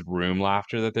not it is room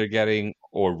laughter that they're getting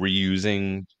or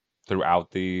reusing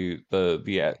throughout the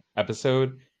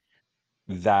episode,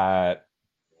 that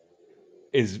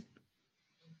is,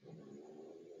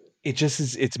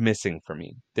 it's missing for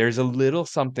me. There's a little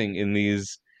something in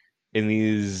these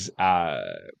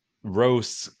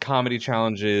roasts, comedy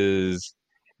challenges,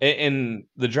 and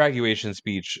the Draguation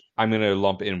speech, I'm going to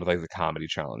lump in with like the comedy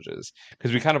challenges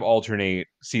because we kind of alternate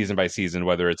season by season,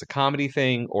 whether it's a comedy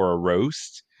thing or a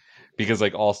roast, because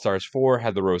like All Stars 4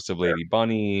 had the roast of Lady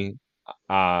Bunny.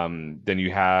 Then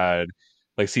you had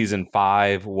like season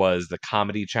 5 was the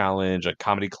comedy challenge, a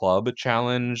comedy club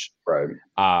challenge. Right.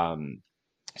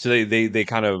 So they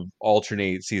kind of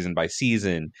alternate season by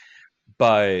season,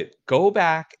 but go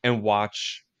back and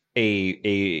watch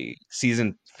a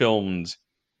season filmed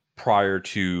prior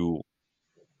to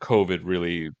COVID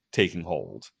really taking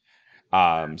hold.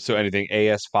 So anything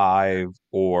AS5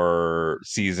 or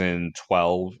season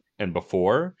 12 and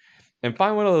before, and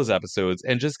find one of those episodes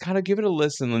and just kind of give it a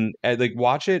listen and like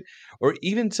watch it, or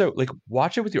even so like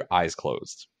watch it with your eyes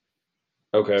closed.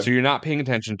 Okay. So you're not paying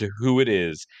attention to who it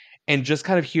is and just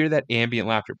kind of hear that ambient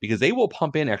laughter, because they will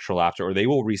pump in extra laughter or they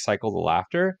will recycle the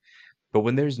laughter. But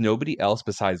when there's nobody else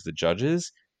besides the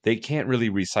judges, they can't really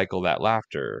recycle that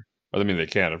laughter. Or I mean, they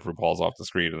can if RuPaul's off the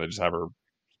screen and they just have her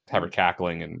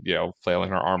cackling and flailing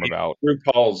her arm about.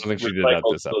 RuPaul's I think she did that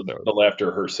this episode. The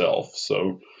laughter herself.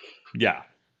 So yeah.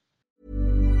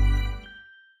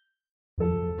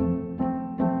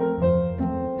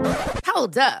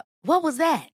 Hold up. What was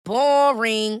that?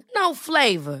 Boring. No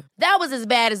flavor. That was as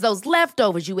bad as those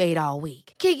leftovers you ate all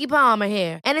week. Keke Palmer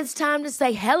here, and it's time to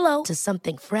say hello to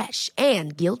something fresh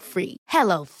and guilt-free.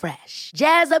 HelloFresh.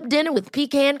 Jazz up dinner with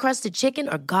pecan-crusted chicken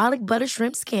or garlic butter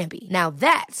shrimp scampi. Now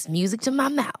that's music to my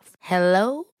mouth.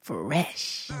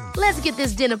 HelloFresh. Let's get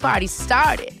this dinner party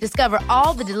started. Discover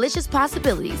all the delicious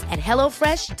possibilities at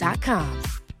HelloFresh.com.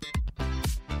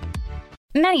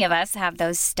 Many of us have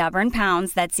those stubborn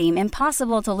pounds that seem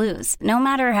impossible to lose, no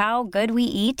matter how good we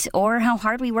eat or how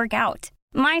hard we work out.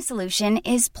 My solution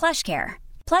is PlushCare.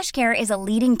 PlushCare is a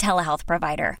leading telehealth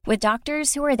provider with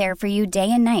doctors who are there for you day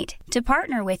and night to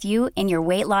partner with you in your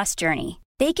weight loss journey.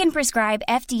 They can prescribe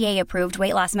FDA-approved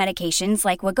weight loss medications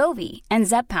like Wegovy and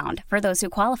Zepbound for those who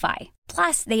qualify.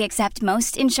 Plus, they accept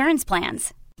most insurance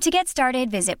plans. To get started,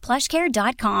 visit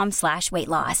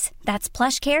plushcare.com/weightloss. That's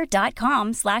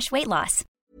plushcare.com/weightloss.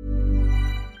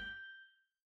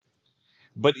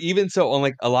 But even so, on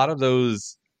like a lot of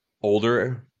those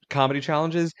older comedy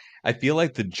challenges, I feel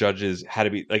like the judges had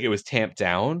to be like, it was tamped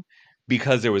down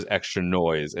because there was extra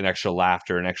noise and extra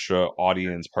laughter and extra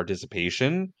audience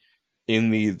participation in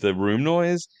the room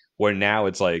noise, where now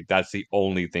it's like that's the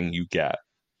only thing you get.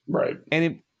 Right.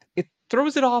 And it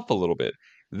throws it off a little bit.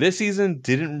 This season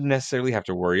didn't necessarily have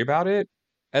to worry about it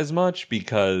as much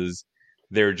because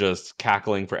they're just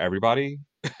cackling for everybody.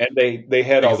 And they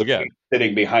had all the again,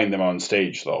 sitting behind them on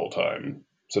stage the whole time.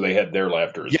 So they had their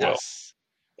laughter as well.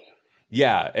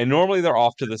 Yeah, and normally they're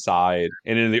off to the side.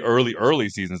 And in the early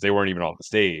seasons, they weren't even on the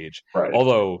stage. Right.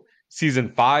 Although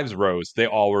season 5's roast, they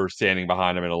all were standing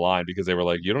behind them in a line because they were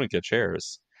like, you don't get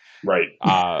chairs. Right.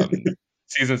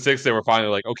 Season 6, they were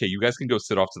finally like, okay, you guys can go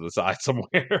sit off to the side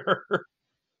somewhere.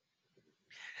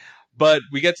 But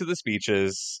we get to the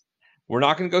speeches. We're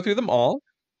not going to go through them all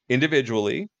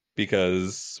individually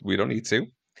because we don't need to.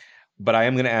 But I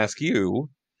am going to ask you,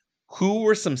 who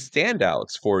were some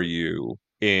standouts for you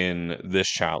in this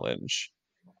challenge?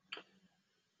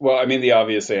 Well, I mean, the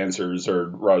obvious answers are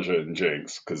Raja and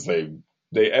Jinx because they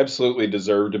absolutely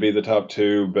deserve to be the top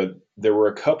two. But there were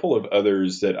a couple of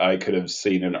others that I could have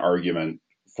seen an argument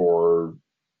for,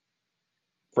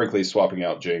 frankly, swapping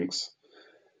out Jinx.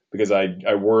 Because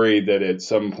I worry that at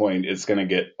some point it's going to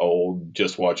get old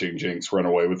just watching Jinx run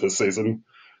away with this season.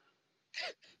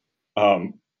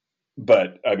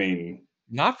 But I mean,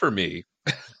 not for me.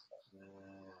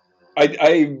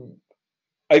 I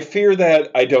fear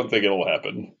that. I don't think it'll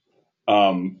happen.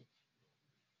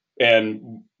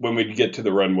 And when we get to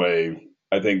the runway,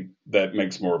 I think that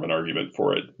makes more of an argument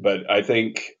for it. But I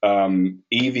think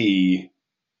Evie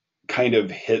kind of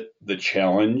hit the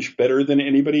challenge better than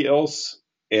anybody else.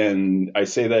 And I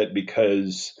say that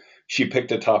because she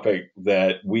picked a topic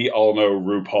that we all know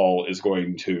RuPaul is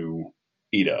going to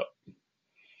eat up.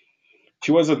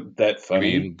 She wasn't that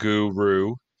funny. I mean,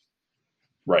 guru.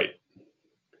 Right.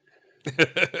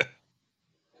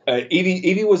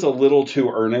 Evie was a little too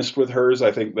earnest with hers.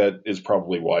 I think that is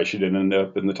probably why she didn't end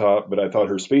up in the top. But I thought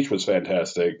her speech was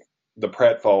fantastic. The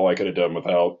pratfall I could have done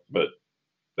without, but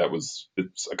it's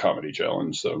a comedy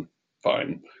challenge, so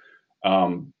fine.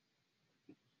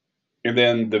 And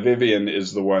then the Vivienne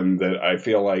is the one that I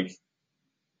feel like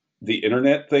the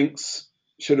internet thinks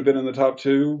should have been in the top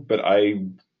two, but I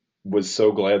was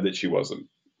so glad that she wasn't.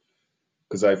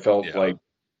 Because I felt like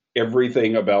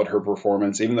everything about her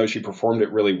performance, even though she performed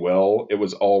it really well, it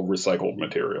was all recycled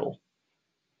material.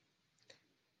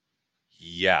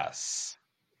 Yes.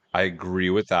 I agree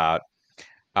with that.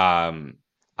 Um,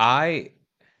 I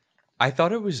I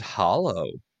thought it was hollow.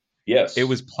 Yes. It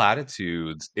was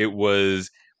platitudes. It was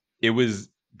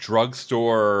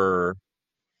drugstore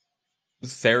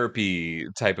therapy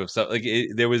type of stuff. Like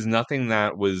there was nothing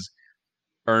that was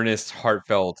earnest,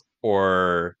 heartfelt,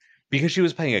 or because she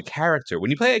was playing a character.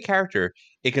 When you play a character,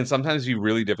 it can sometimes be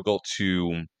really difficult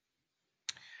to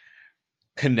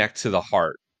connect to the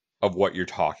heart of what you're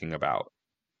talking about.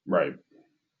 Right.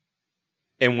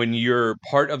 And when your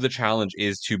part of the challenge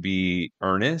is to be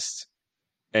earnest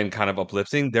and kind of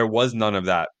uplifting, there was none of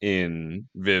that in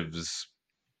Viv's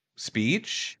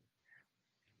speech.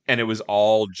 And it was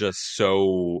all just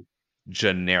so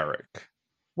generic.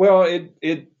 Well,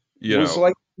 it You was know,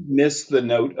 like missed the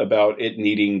note about it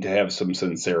needing to have some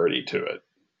sincerity to it.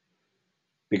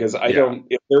 Because Yeah.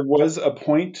 if there was a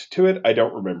point to it, I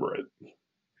don't remember it.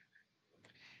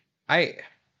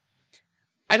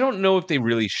 I don't know if they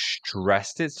really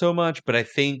stressed it so much, but I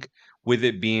think with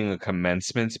it being a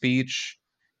commencement speech,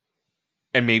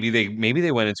 and maybe they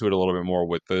went into it a little bit more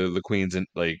with the queens and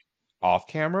like off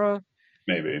camera,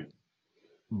 Maybe.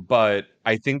 but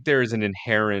I think there is an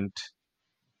inherent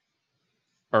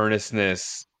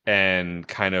earnestness and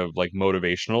kind of like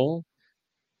motivational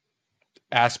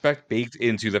aspect baked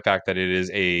into the fact that it is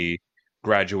a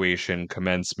graduation,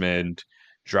 commencement,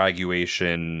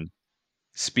 draguation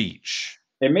speech.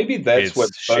 And maybe that's what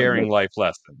It's bugged me. sharing life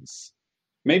lessons.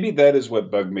 Maybe that is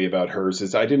what bugged me about hers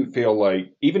is I didn't feel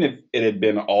like even if it had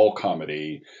been all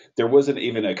comedy, there wasn't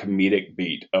even a comedic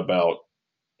beat about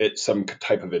it, some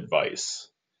type of advice.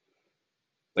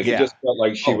 Like it Yeah. just felt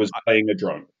like she was playing a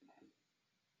drunk.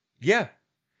 Yeah.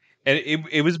 And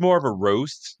it was more of a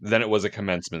roast than it was a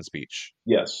commencement speech.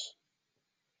 Yes.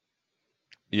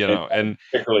 You know, and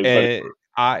particularly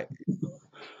funny.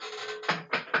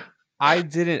 I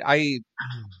didn't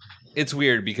it's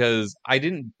weird because I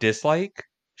didn't dislike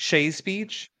Shay's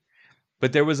speech,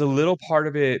 but there was a little part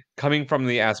of it coming from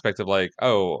the aspect of like,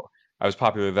 oh, I was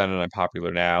popular then and I'm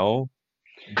popular now,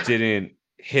 didn't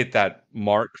hit that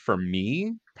mark for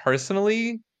me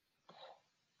personally.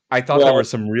 I thought there were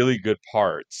some really good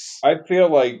parts. I feel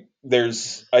like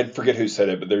I forget who said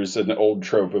it, but there's an old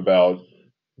trope about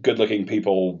good-looking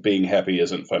people being happy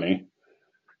isn't funny.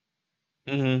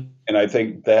 Mm-hmm. And I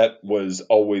think that was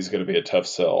always going to be a tough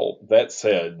sell. That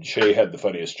said, Shay had the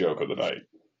funniest joke of the night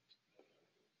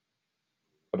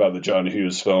about the John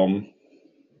Hughes film.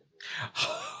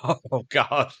 Oh,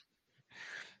 God.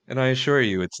 And I assure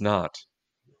you, it's not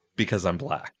because I'm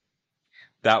black.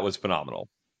 That was phenomenal.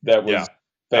 That was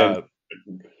fantastic.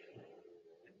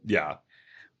 Yeah.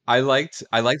 I liked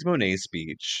Monet's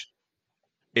speech.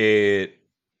 It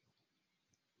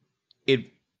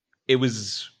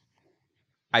was,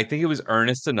 I think it was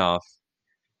earnest enough.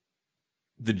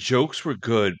 The jokes were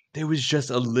good. There was just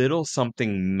a little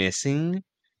something missing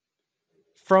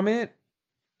from it.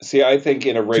 See, I think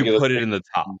in a regular to put it in the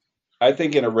top. I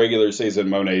think in a regular season,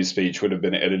 Monet's speech would have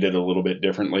been edited a little bit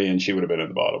differently, and she would have been at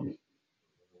the bottom.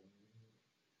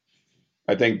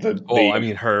 I think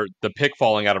the pick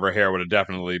falling out of her hair would have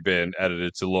definitely been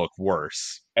edited to look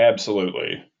worse.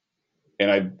 Absolutely.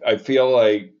 And I feel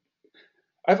like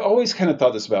I've always kind of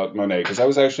thought this about Monet because I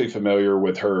was actually familiar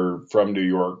with her from New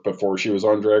York before she was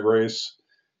on Drag Race.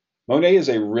 Monet is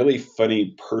a really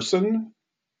funny person.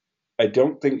 I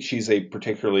don't think she's a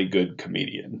particularly good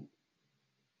comedian.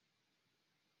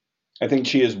 I think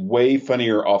she is way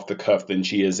funnier off the cuff than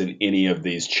she is in any of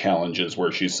these challenges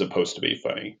where she's supposed to be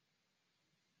funny.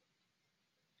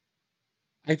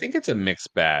 I think it's a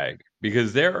mixed bag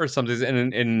because there are some things,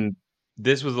 and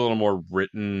this was a little more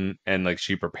written and like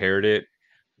she prepared it,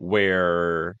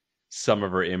 where some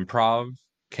of her improv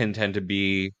can tend to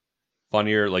be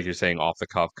funnier, like you're saying, off the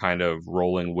cuff, kind of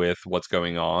rolling with what's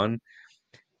going on.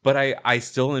 But I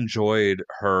still enjoyed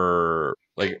her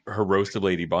roast of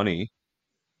Lady Bunny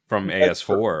from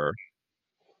AS4.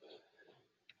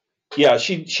 Yeah,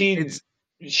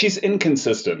 she's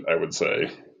inconsistent, I would say,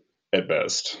 at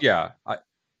best. Yeah,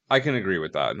 I can agree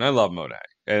with that, and I love Monet,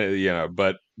 and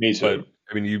but me too. But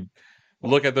I mean, you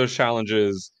look at those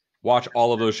challenges, watch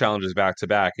all of those challenges back to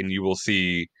back, and you will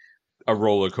see a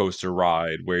roller coaster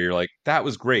ride where you're like, "That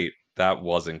was great. That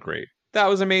wasn't great. That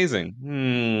was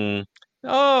amazing."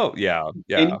 Oh, yeah.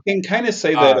 And you can kind of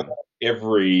say that about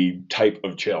every type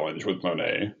of challenge with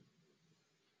Monet.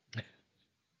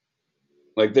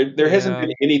 Like there hasn't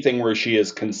been anything where she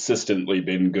has consistently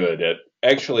been good at.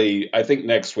 Actually, I think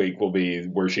next week will be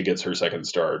where she gets her second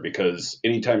star because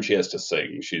anytime she has to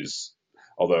sing,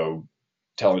 although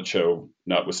talent show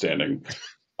notwithstanding,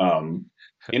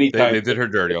 anytime they did her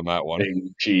dirty on that one.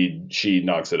 She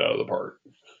knocks it out of the park.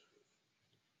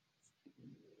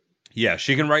 Yeah,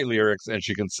 she can write lyrics and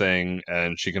she can sing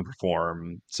and she can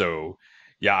perform. So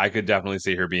yeah, I could definitely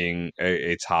see her being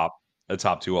a top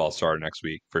 2 all-star next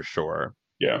week for sure.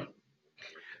 Yeah.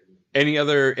 Any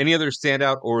other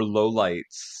standout or low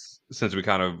lights since we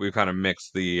kind of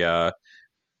mixed the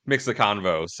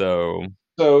convo.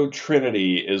 So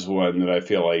Trinity is one that I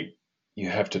feel like you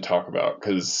have to talk about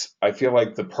because I feel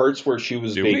like the parts where she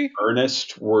was being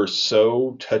earnest were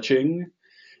so touching,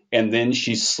 and then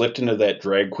she slipped into that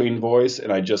drag queen voice,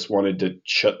 and I just wanted to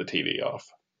shut the TV off.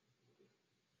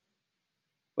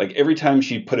 Like every time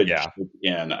she put a joke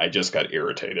in, I just got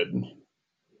irritated.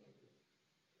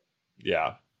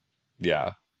 Yeah.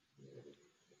 I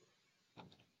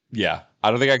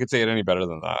don't think I could say it any better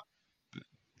than that.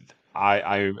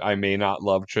 I may not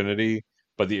love Trinity,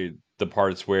 but the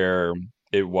parts where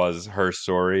it was her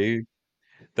story,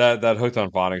 that hooked on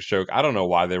phonics joke, I don't know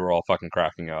why they were all fucking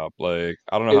cracking up. Like,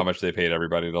 I don't know how much they paid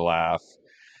everybody to laugh,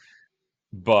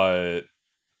 but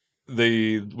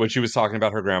when she was talking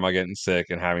about her grandma getting sick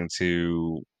and having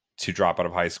to drop out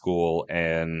of high school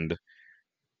and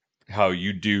how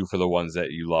you do for the ones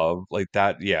that you love, like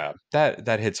that,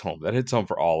 that hits home. That hits home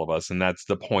for all of us, and that's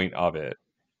the point of it,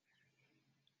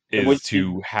 is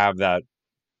to have that.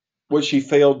 What she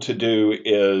failed to do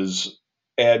is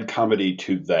add comedy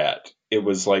to that. It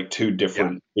was like two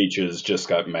different speeches just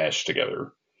got mashed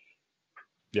together.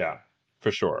 Yeah,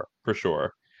 for sure.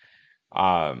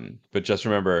 But just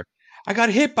remember, I got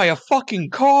hit by a fucking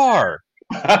car.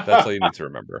 That's all you need to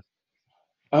remember.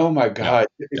 Oh my God.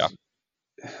 Yeah.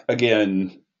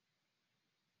 Again,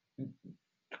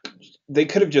 they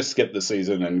could have just skipped the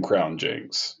season and crowned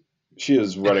Jinx. She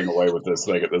is running away with this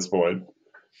thing at this point.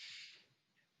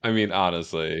 I mean,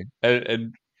 honestly,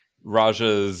 and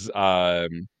Raja's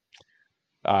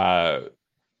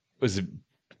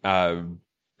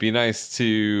be nice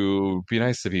to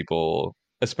people,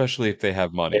 especially if they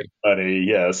have money. Money,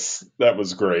 yes, that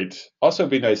was great. Also,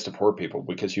 be nice to poor people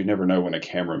because you never know when a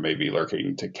camera may be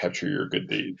lurking to capture your good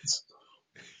deeds.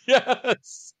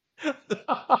 Yes,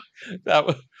 that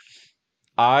was.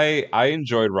 I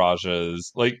enjoyed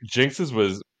Raja's. Like, Jinx's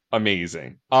was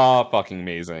amazing, fucking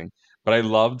amazing. But I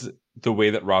loved the way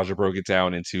that Raja broke it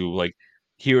down into, like,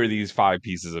 here are these 5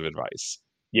 pieces of advice.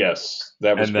 Yes,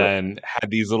 that was. And then had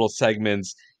these little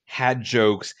segments, had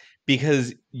jokes,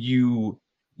 because you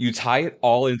tie it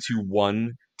all into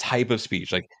one type of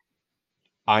speech. Like,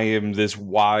 I am this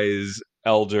wise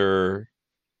elder,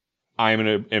 I'm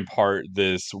going to impart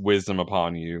this wisdom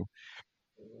upon you.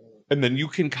 And then you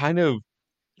can kind of,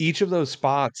 each of those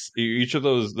spots, each of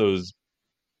those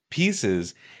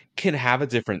pieces can have a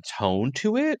different tone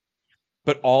to it,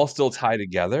 but all still tie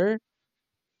together.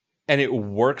 And it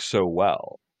works so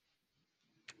well.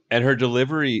 And her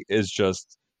delivery was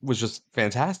just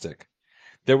fantastic.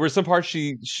 There were some parts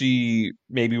she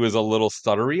maybe was a little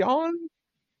stuttery on.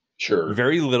 Sure.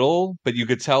 Very little, but you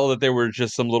could tell that there were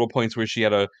just some little points where she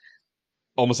had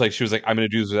almost like she was like, I'm going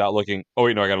to do this without looking. Oh,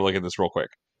 wait, no, I got to look at this real quick.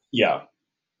 Yeah.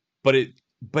 But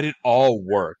it all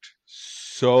worked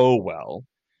so well.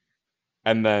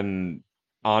 And then,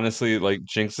 honestly, like,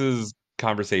 Jinx's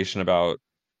conversation about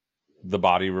the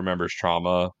body remembers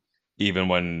trauma even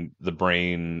when the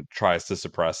brain tries to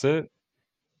suppress it.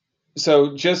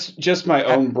 So just my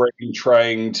own brain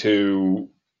trying to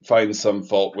find some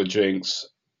fault with Jinx.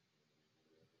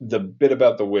 The bit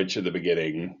about the witch at the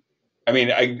beginning. I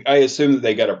mean, I assume that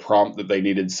they got a prompt that they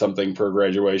needed something for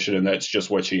graduation, and that's just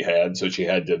what she had, so she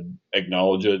had to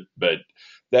acknowledge it. But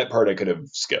that part I could have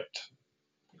skipped.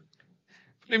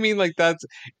 I mean, like,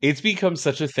 it's become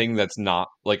such a thing that's not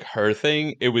like her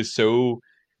thing. It was so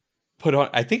put on.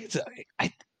 I think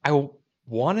I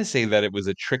want to say that it was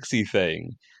a Trixie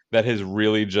thing that has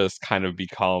really just kind of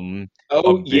become.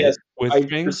 Oh, yes. With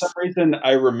for some reason,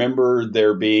 I remember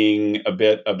there being a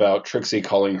bit about Trixie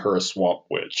calling her a swamp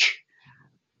witch.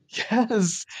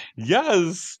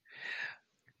 Yes.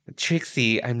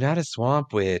 Trixie, I'm not a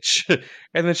swamp witch.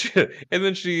 and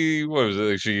then she what was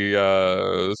it? She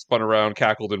spun around,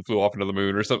 cackled, and flew off into the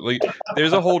moon or something. Like,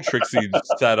 there's a whole Trixie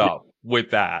set up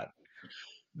with that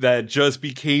just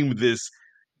became this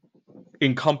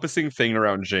encompassing thing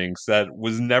around Jinx that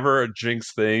was never a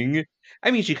Jinx thing. I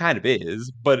mean, she kind of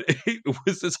is, but it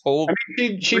was this whole. I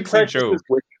mean, she practices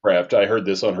witchcraft. I heard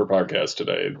this on her podcast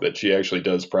today, that she actually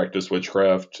does practice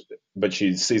witchcraft, but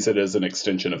she sees it as an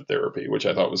extension of therapy, which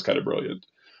I thought was kind of brilliant.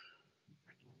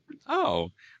 Oh,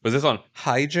 was this on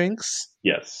Hi Jinx?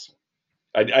 Yes.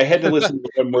 I had to listen to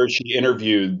one where she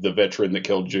interviewed the veteran that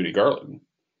killed Judy Garland.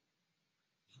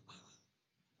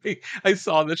 I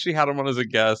saw that she had him on as a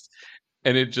guest.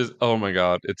 And it just, oh my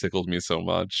God, it tickled me so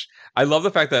much. I love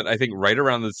the fact that I think right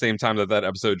around the same time that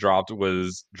episode dropped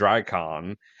was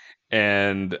DryCon,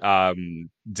 and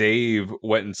Dave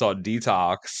went and saw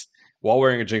Detox while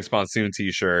wearing a Jinx Monsoon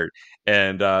t-shirt,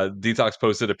 and Detox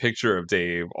posted a picture of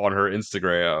Dave on her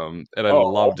Instagram, and I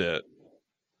loved it.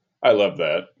 I love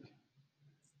that.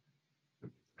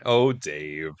 Oh,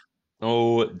 Dave.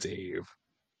 Oh, Dave.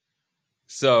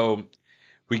 So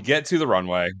we get to the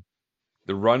runway.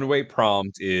 The runway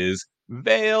prompt is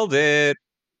 "Veiled it!"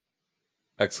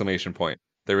 Exclamation point.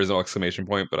 There is no exclamation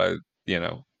point, but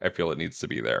I feel it needs to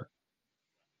be there.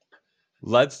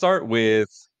 Let's start with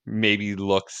maybe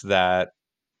looks that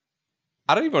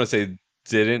I don't even want to say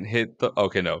didn't hit the.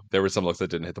 Okay, no, there were some looks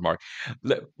that didn't hit the mark.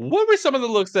 What were some of the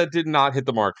looks that did not hit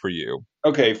the mark for you?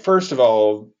 Okay, first of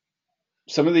all,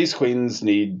 some of these queens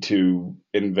need to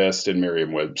invest in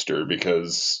Merriam-Webster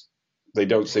because they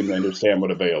don't seem to understand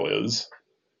what a veil is.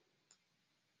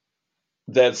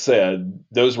 That said,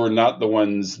 those were not the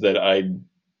ones that I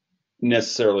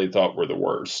necessarily thought were the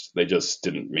worst. They just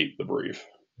didn't meet the brief.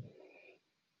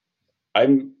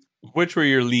 Which were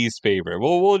your least favorite?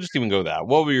 Well, we'll just even go that.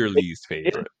 What were your least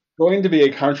favorite? It's going to be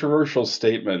a controversial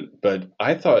statement, but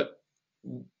I thought,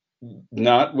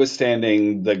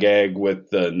 notwithstanding the gag with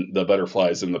the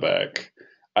butterflies in the back,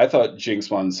 I thought Jinx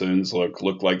Monsoon's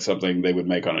looked like something they would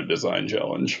make on a design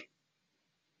challenge.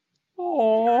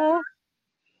 Aww.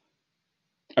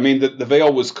 I mean, the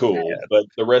veil was cool, but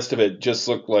the rest of it just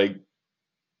looked like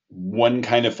one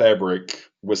kind of fabric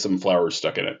with some flowers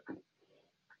stuck in it.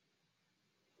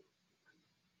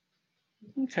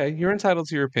 Okay, you're entitled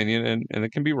to your opinion, and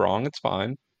it can be wrong. It's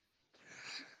fine.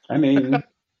 I mean,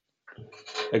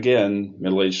 again,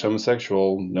 middle-aged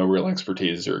homosexual, no real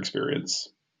expertise or experience.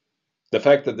 The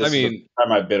fact that this is the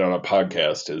time I've been on a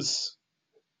podcast is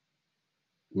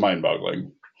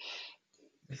mind-boggling.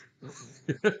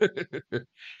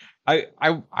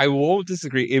 I won't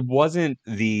disagree. It wasn't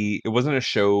a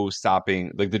show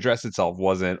stopping, like the dress itself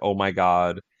wasn't, oh my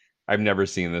God, I've never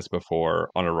seen this before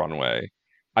on a runway.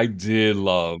 I did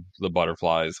love the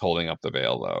butterflies holding up the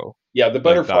veil though. Yeah, the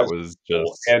butterflies that was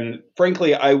just, and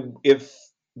frankly, if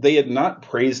they had not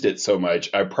praised it so much,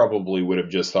 I probably would have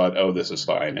just thought, oh, this is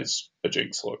fine. It's a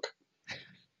Jinx look.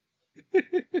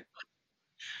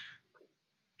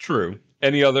 True.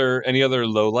 Any other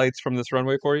lowlights from this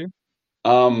runway for you?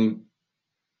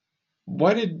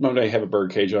 Why did Monet have a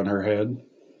birdcage on her head?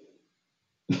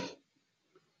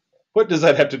 What does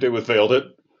that have to do with Veiled It?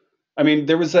 I mean,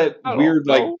 there was that weird,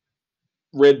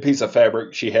 red piece of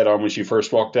fabric she had on when she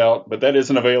first walked out, but that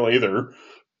isn't a veil either.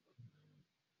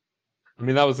 I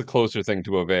mean, that was the closer thing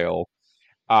to a veil.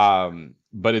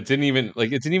 But it didn't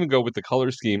even go with the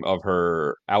color scheme of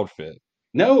her outfit.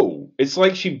 No, it's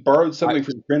like she borrowed something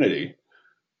from Trinity.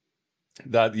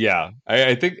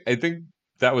 I think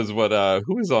that was what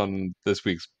who was on this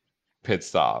week's pit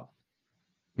stop?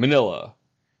 Manila.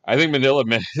 I think Manila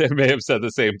may have said the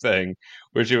same thing,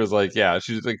 where she was like, yeah,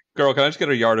 she's like, girl, can I just get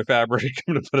a yard of fabric?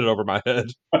 I'm gonna put it over my head.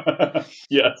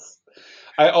 Yes.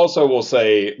 I also will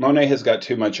say Monet has got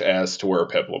too much ass to wear a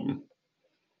peplum.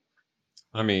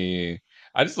 I mean,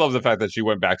 I just love the fact that she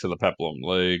went back to the peplum.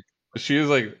 Like, she is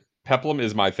like, peplum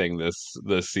is my thing this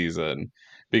season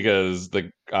because the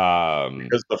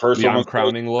first one was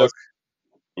crowning look.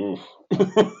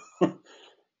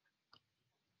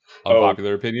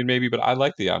 Unpopular opinion, maybe, but I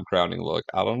like the crowning look.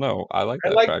 I don't know. I like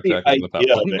that track jacket and the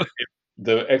peplum.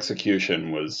 The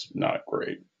execution was not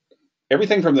great.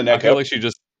 Everything from the neck I feel up, like she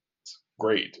just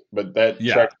great, but that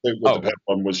track suit with the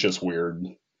peplum was just weird.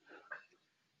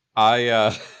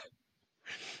 I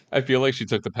feel like she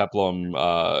took the peplum,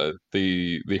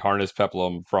 the harness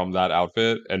peplum from that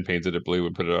outfit and painted it blue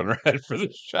and put it on her head for the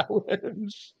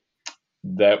challenge.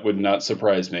 That would not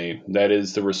surprise me. That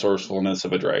is the resourcefulness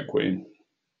of a drag queen.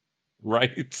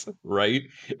 Right.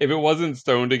 If it wasn't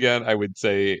stoned again, I would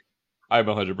say I'm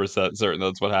 100% certain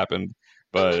that's what happened.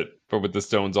 But with the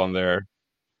stones on there,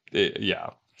 yeah.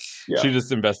 She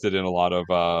just invested in a lot of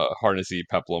harnessy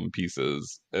peplum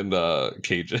pieces in the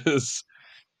cages.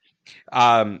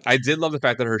 I did love the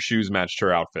fact that her shoes matched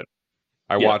her outfit.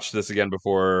 I watched this again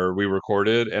before we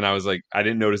recorded, and I was like, I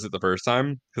didn't notice it the first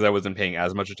time because I wasn't paying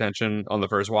as much attention on the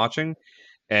first watching.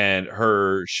 And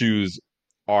her shoes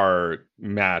are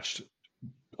matched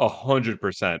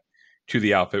 100% to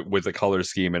the outfit with the color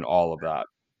scheme and all of that.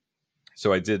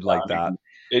 So I did like that.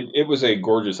 It was a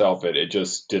gorgeous outfit. It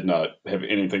just did not have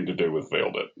anything to do with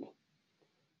Veiled It,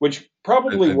 which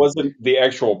probably wasn't the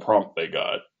actual prompt they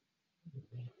got.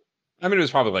 I mean, it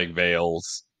was probably like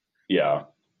veils. Yeah.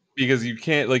 Because you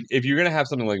can't, like, if you're going to have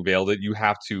something like Veiled It, you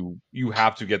have to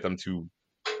get them to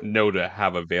know to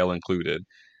have a veil included.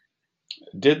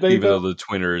 Did they? Even though the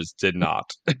twinners did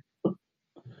not.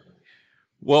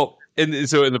 Well, and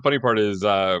the funny part is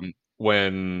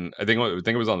when I think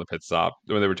it was on the pit stop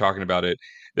when they were talking about it.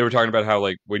 They were talking about how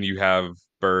like when you have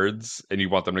birds and you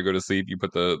want them to go to sleep, you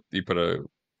put a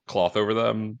cloth over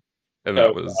them, and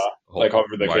that was like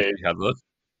over the cage.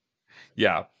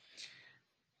 Yeah.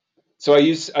 So I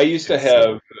used to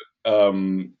have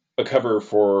a cover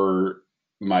for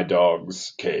my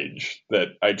dog's cage that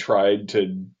I tried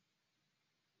to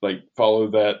like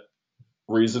follow that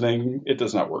reasoning. It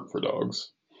does not work for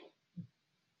dogs.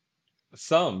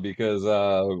 Some, because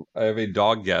I have a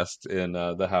dog guest in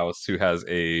the house who has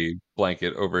a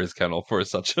blanket over his kennel for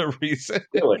such a reason.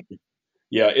 Really?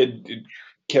 Yeah,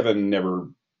 Kevin never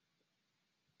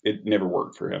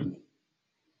worked for him.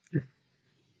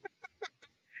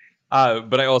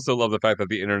 But I also love the fact that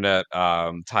the internet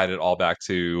tied it all back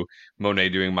to Monet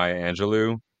doing Maya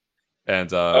Angelou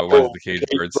and what does the caged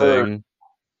bird sing?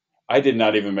 I did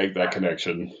not even make that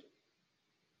connection.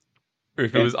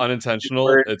 If it was unintentional,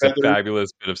 it's a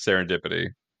fabulous bit of serendipity.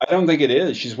 I don't think it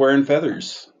is. She's wearing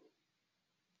feathers.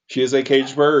 She is a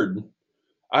caged bird.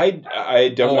 I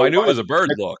don't know. I knew it was a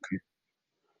bird look.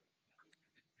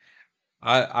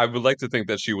 I would like to think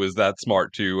that she was that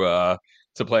smart to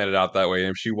plan it out that way.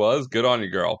 And if she was, good on you,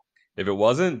 girl. If it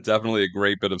wasn't, definitely a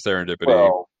great bit of serendipity.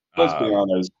 Well, let's be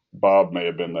honest. Bob may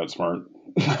have been that smart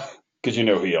because he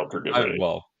helped her get ready.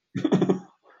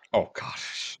 Oh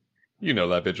gosh,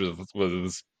 that bitch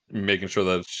was making sure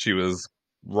that she was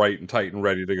right and tight and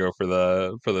ready to go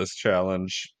for this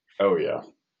challenge. Oh yeah.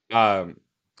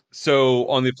 So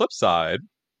on the flip side,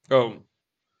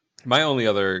 my only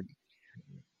other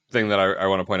thing that I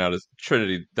want to point out is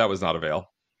Trinity. That was not a veil.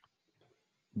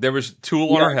 There was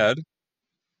tulle on her head,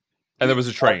 and there was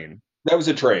a train. That was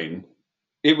a train.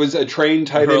 It was a train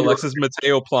tied her into Alexis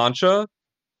Mateo plancha.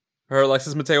 Her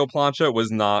Alexis Mateo plancha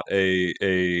was not a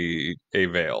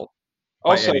veil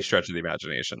by any stretch of the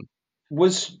imagination.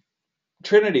 Was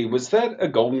Trinity, was that a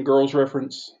Golden Girls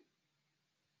reference?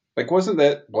 Like, wasn't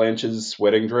that Blanche's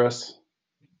wedding dress?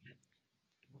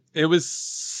 It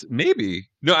was maybe.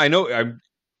 No, I know.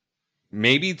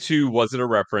 Maybe was it a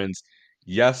reference?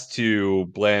 Yes, to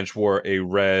Blanche wore a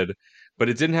red, but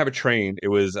it didn't have a train. It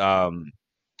was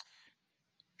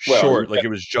short, like it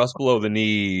was just below the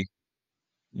knee.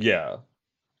 Yeah,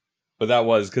 but that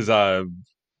was because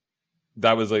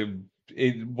that was like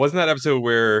it wasn't that episode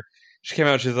where she came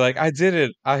out. She's like, "I did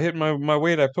it. I hit my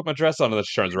weight. I put my dress on." And then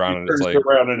she turns around and it's like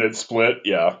around and it split.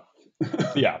 Yeah,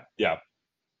 yeah.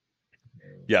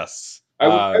 Yes,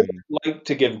 I would like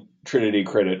to give Trinity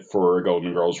credit for a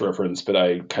Golden Girls reference, but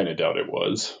I kind of doubt it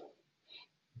was.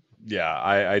 Yeah,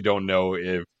 I don't know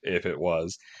if it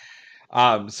was.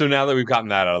 So now that we've gotten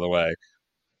that out of the way,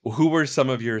 who were some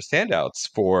of your standouts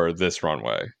for this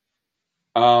runway?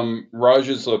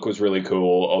 Raj's look was really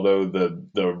cool, although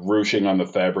the ruching on the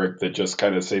fabric that just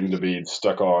kind of seemed to be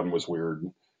stuck on was weird.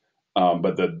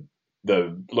 But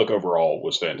the look overall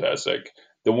was fantastic.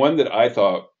 The one that I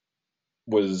thought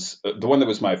was the one that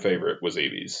was my favorite was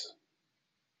Evie's.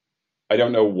 I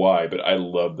don't know why, but I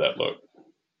love that look.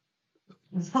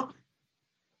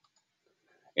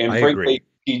 And frankly,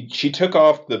 she took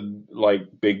off the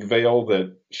big veil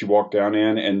that she walked down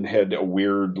in and had a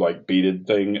weird beaded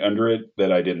thing under it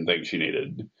that I didn't think she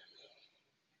needed.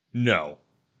 No.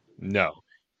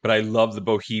 But I love the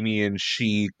bohemian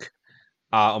chic,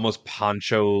 almost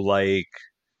poncho-like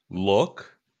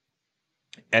look.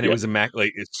 And it was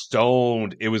immaculate. It's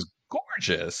stoned. It was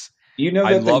gorgeous. That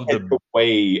I love the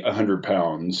weigh 100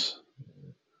 pounds.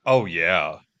 Oh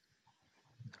yeah.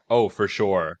 Oh, for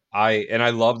sure. I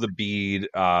love the bead,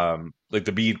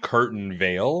 the bead curtain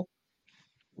veil,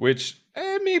 which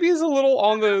maybe is a little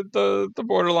on the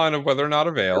borderline of whether or not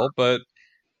a veil, but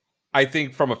I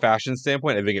think from a fashion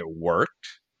standpoint, I think it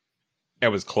worked. It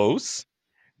was close.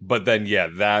 But then, yeah,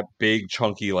 that big,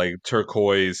 chunky,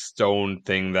 turquoise stone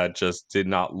thing that just did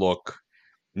not look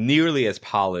nearly as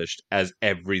polished as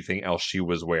everything else she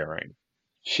was wearing.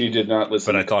 She did not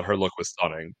listen. But I thought her look was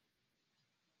stunning.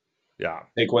 Yeah.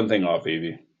 Take one thing off,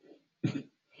 Evie.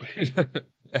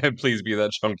 And please be that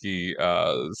chunky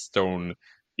stone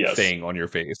thing on your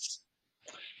face.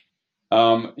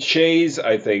 Shay's,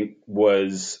 I think,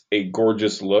 was a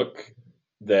gorgeous look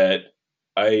that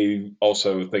I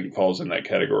also think falls in that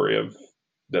category of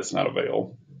that's not a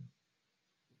veil.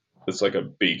 It's like a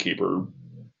beekeeper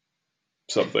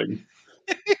something.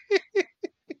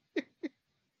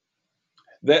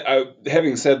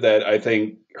 Having said that, I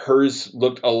think hers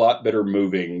looked a lot better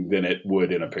moving than it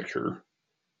would in a picture.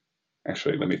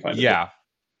 Actually, let me find it. Yeah.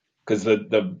 Because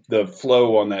the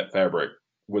flow on that fabric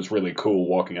was really cool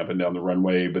walking up and down the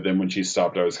runway. But then when she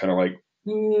stopped, I was kind of like,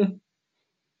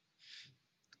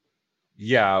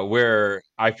 Yeah, where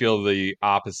I feel the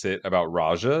opposite about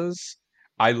Raja's.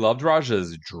 I loved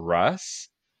Raja's dress,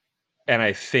 and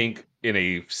I think in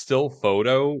a still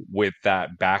photo with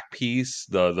that back piece,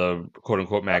 the quote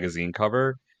unquote magazine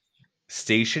cover,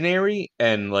 stationary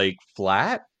and like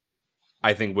flat,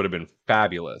 I think would have been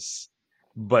fabulous.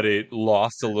 But it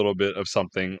lost a little bit of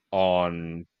something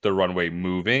on the runway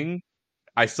moving.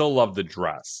 I still love the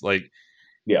dress. Like,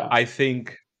 yeah, I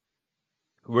think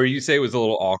where you say it was a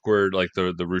little awkward, like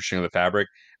the ruching of the fabric,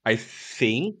 I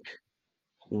think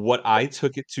what I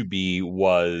took it to be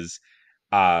was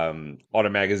on a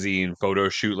magazine photo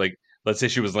shoot, like let's say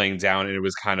she was laying down and it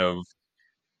was kind of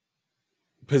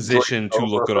positioned to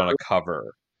look good on a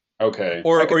cover. Okay.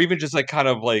 Or even just like kind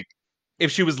of like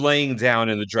if she was laying down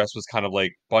and the dress was kind of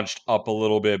like bunched up a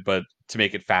little bit, but to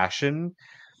make it fashion,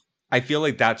 I feel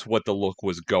like that's what the look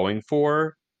was going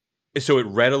for. So it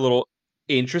read a little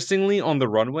interestingly on the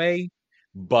runway,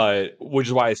 but which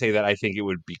is why I say that I think it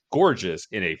would be gorgeous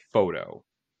in a photo.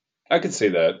 I could see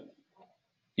that.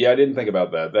 Yeah, I didn't think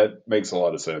about that. That makes a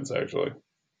lot of sense, actually.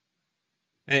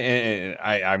 And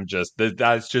I'm just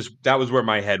that was where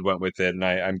my head went with it, and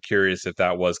I'm curious if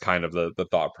that was kind of the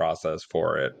thought process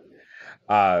for it.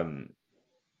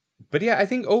 But yeah, I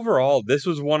think overall this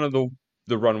was one of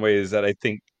the runways that I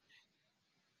think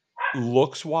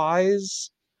looks wise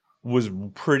was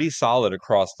pretty solid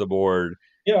across the board.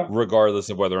 Yeah, regardless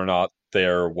of whether or not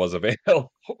there was a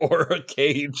veil or a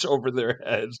cage over their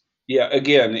head. Yeah,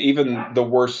 again, even the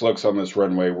worst looks on this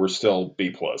runway were still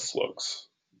B+ looks.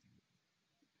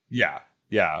 Yeah.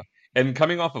 And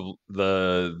coming off of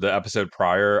the episode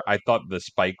prior, I thought the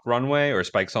spike runway or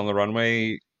spikes on the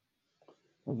runway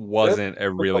wasn't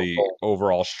a really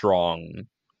overall strong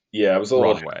it was a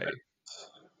runway.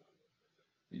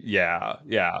 Yeah.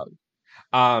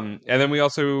 And then we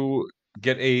also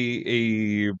get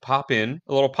a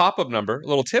little pop-up number, a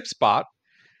little tip spot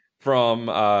from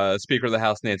Speaker of the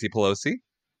House Nancy Pelosi.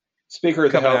 Speaker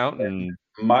of the coming House, out and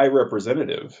my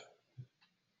representative.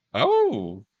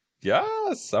 Oh,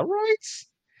 yes, all right.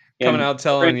 Coming out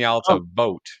telling y'all to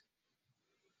vote.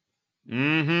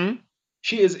 Mm-hmm.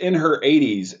 She is in her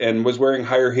 80s and was wearing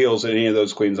higher heels than any of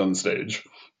those queens on the stage.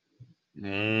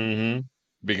 Mm-hmm.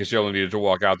 Because she only needed to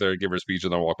walk out there, give her speech,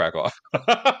 and then walk back off.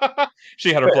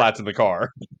 She had her flats in the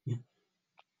car.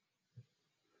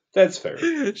 That's fair.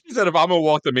 She said, if I'm going to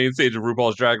walk the main stage of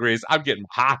RuPaul's Drag Race, I'm getting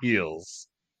high heels.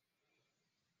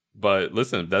 But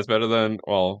listen, that's better than,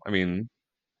 well, I mean,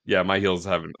 yeah, I don't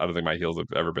think my heels have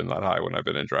ever been that high when I've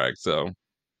been in drag, so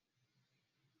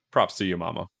props to you,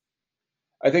 mama.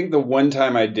 I think the one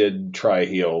time I did try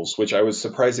heels, which I was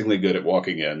surprisingly good at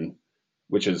walking in,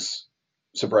 which is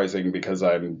surprising because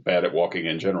I'm bad at walking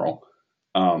in general.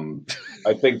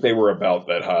 I think they were about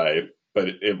that high, but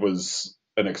it was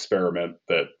an experiment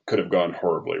that could have gone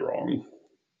horribly wrong.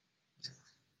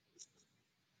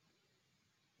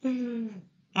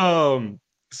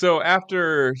 So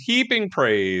after heaping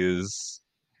praise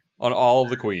on all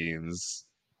the queens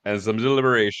and some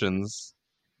deliberations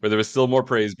where there was still more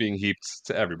praise being heaped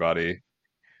to everybody,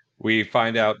 we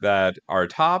find out that our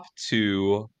top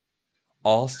two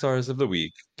All-Stars of the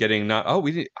week getting not... Oh,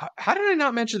 we did... How did I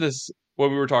not mention this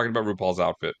when we were talking about RuPaul's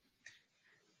outfit?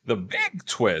 The big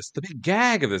twist, the big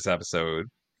gag of this episode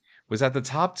was that the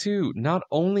top two not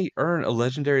only earn a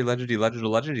legendary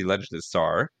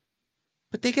star,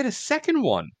 but they get a second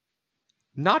one.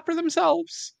 Not for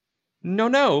themselves.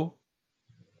 No.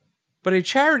 But a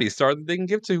charity star that they can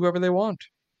give to whoever they want.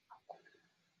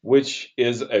 Which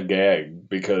is a gag,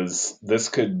 because this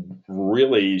could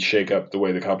really shake up the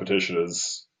way the competition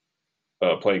is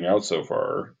playing out so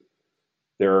far.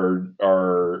 There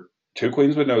are two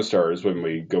queens with no stars when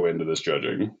we go into this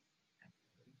judging.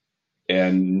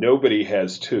 And nobody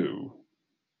has two.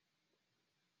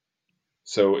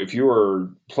 So if you are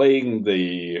playing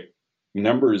the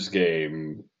numbers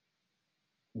game,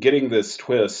 getting this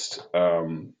twist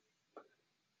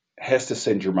has to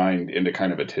send your mind into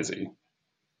kind of a tizzy.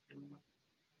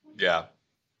 Yeah.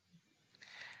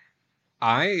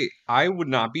 I would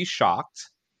not be shocked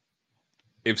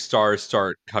if stars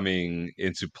start coming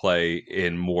into play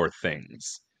in more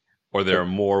things, or there are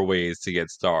more ways to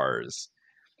get stars.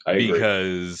 I agree.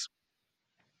 Because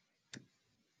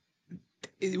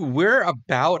we're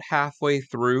about halfway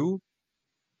through,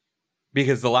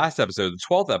 because the last episode, the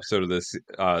 12th episode of this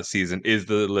season, is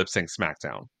the Lip Sync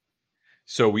Smackdown.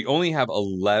 So we only have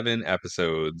 11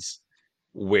 episodes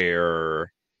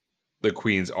where the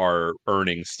queens are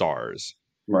earning stars.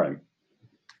 Right.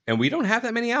 And we don't have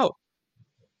that many out.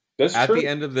 That's At true. the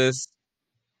end of this,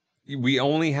 we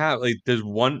only have like there's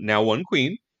one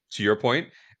queen. To your point,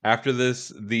 after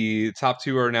this, the top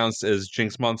two are announced as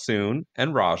Jinx Monsoon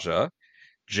and Raja.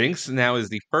 Jinx now is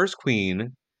the first queen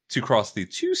to cross the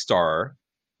 2-star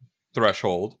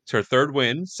threshold. It's her third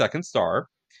win, second star,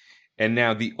 and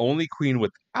now the only queen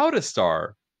without a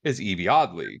star is Evie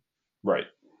Oddly. Right.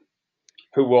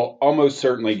 Who will almost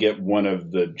certainly get one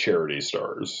of the charity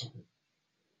stars.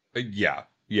 Yeah.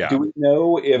 Do we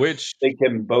know if they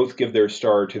can both give their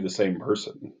star to the same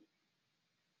person?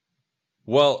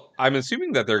 Well, I'm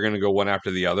assuming that they're going to go one after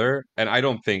the other, and I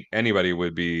don't think anybody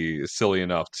would be silly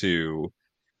enough to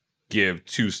give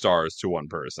 2 stars to one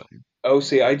person. Oh,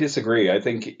 see, I disagree. I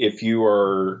think if you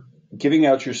are giving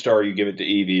out your star, you give it to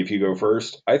Evie if you go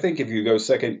first. I think if you go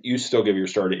second, you still give your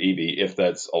star to Evie if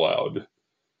that's allowed.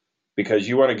 Because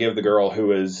you want to give the girl who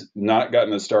has not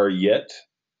gotten a star yet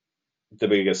the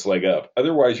biggest leg up.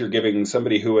 Otherwise, you're giving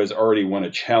somebody who has already won a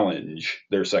challenge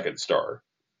their second star.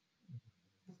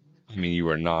 I mean, you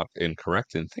are not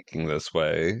incorrect in thinking this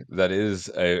way. That is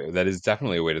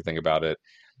definitely a way to think about it.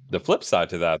 The flip side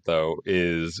to that, though,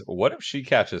 is what if she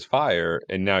catches fire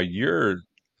and now you're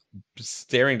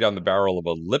staring down the barrel of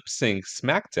a lip sync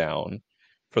SmackDown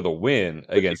for the win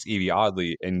against Evie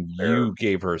Oddly, and you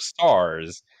gave her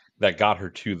stars that got her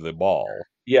to the ball.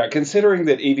 Yeah, considering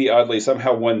that Evie Oddly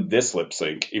somehow won this lip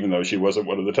sync, even though she wasn't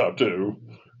one of the top two.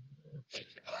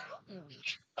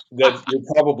 That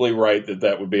you're probably right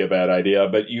that would be a bad idea,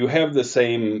 but you have the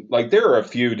same, like there are a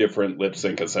few different lip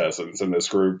sync assassins in this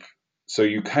group, so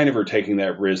you kind of are taking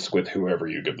that risk with whoever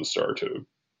you give the star to.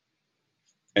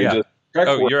 And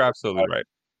you're absolutely right.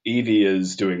 Evie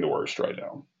is doing the worst right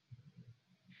now.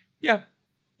 Yeah.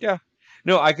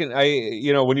 No,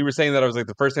 when you were saying that, I was like,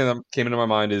 the first thing that came into my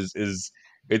mind is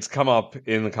it's come up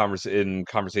in the in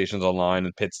conversations online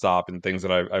and Pit Stop and things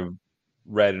that I've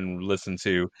read and listened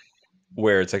to,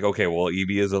 where it's like, okay, well,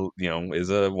 Evie is a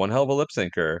one hell of a lip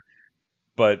syncer,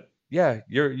 but yeah,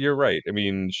 you're right. I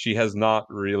mean, she has not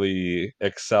really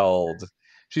excelled.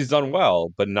 She's done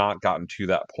well, but not gotten to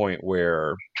that point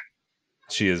where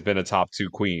she has been a top 2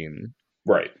 queen.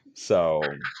 Right. So,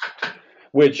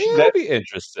 which that'll be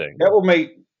interesting.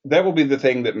 That will be the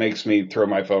thing that makes me throw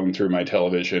my phone through my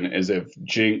television, is if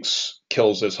Jinx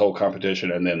kills this whole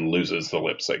competition and then loses the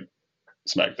lip sync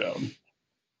SmackDown.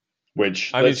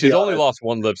 Which, I mean, she's only lost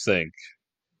one lip sync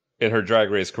in her Drag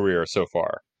Race career so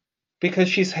far. Because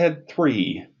she's had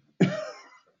 3.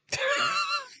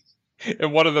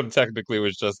 And one of them technically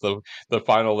was just the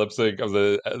final lip sync of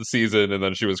the season, and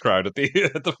then she was crowned at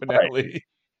the finale. Right.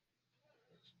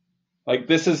 Like,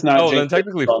 this is not... Oh, then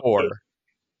technically 4.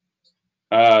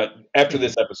 After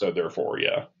this episode, there are 4,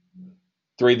 yeah.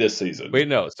 3 this season. Wait,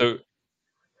 no. So,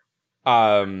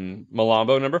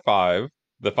 Malambo number 5,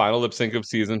 the final lip sync of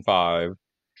season 5.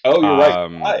 Oh, you're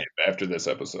right. 5 after this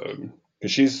episode.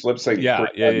 Because she's lip synced.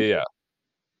 Yeah.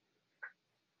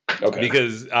 Okay.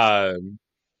 Because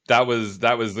that was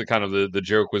the kind of the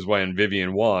joke was when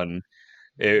Vivian won.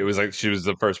 It was like she was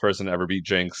the first person to ever beat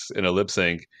Jinx in a lip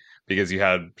sync, because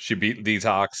she beat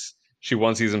Detox. She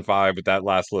won season 5 with that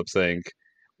last lip sync,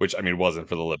 which, I mean, wasn't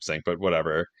for the lip sync, but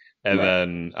whatever. And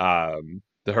then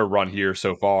her run here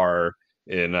so far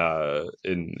in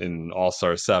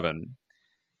All-Star 7.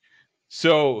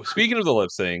 So, speaking of the lip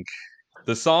sync,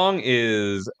 the song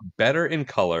is Better in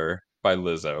Color by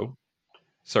Lizzo.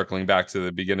 Circling back to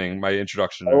the beginning, my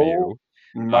introduction to you.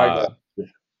 My God.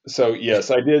 So,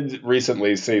 yes, I did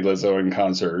recently see Lizzo in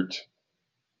concert.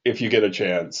 If you get a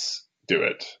chance, do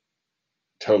it.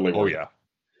 Totally. Oh, yeah.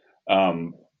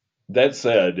 That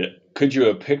said, could you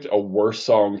have picked a worse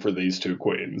song for these 2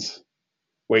 queens?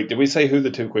 Wait, did we say who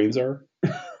the 2 queens are?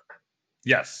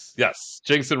 Yes.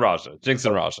 Jinx and Raja.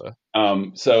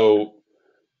 So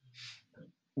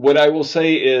what I will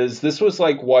say is this was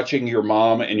like watching your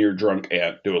mom and your drunk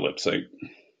aunt do a lip sync.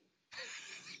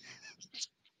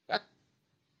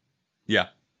 Yeah.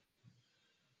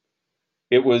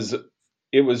 It was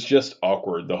just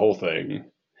awkward, the whole thing.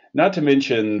 Not to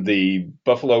mention the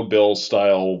Buffalo Bill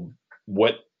style,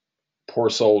 what poor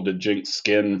soul did Jinx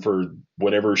skin for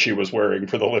whatever she was wearing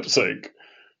for the lip sync.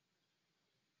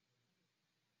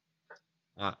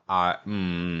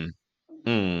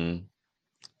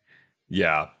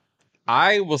 Yeah.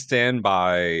 I will stand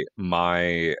by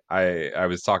I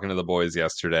was talking to the boys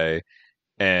yesterday,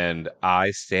 and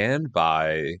I stand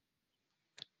by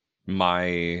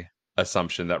my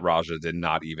assumption that Raja did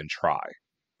not even try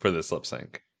for this lip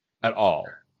sync at all.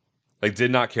 Like,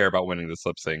 did not care about winning this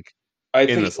lip sync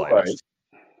in the slightest.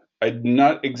 Right. I'm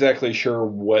not exactly sure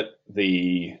what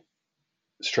the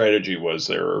strategy was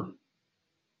there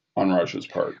on Raja's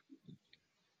part.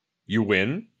 You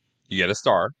win, you get a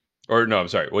star, Or no, I'm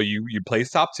sorry. Well, you place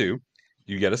top 2,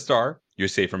 you get a star, you're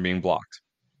safe from being blocked.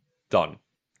 Done.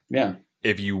 Yeah.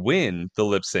 If you win the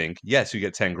lip sync, yes, you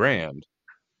get 10 grand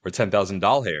or 10,000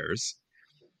 doll hairs,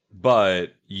 but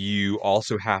you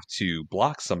also have to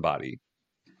block somebody,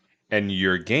 and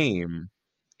your game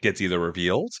gets either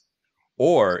revealed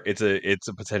or it's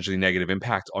a potentially negative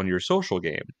impact on your social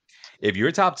game. If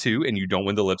you're top 2 and you don't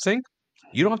win the lip sync,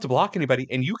 you don't have to block anybody,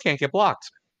 and you can't get blocked.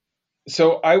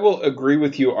 So I will agree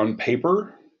with you on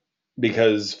paper,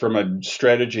 because from a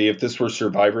strategy, if this were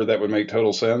Survivor, that would make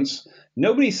total sense.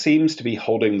 Nobody seems to be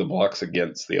holding the blocks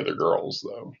against the other girls,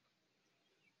 though.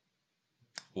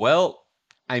 Well,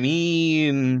 I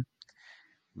mean,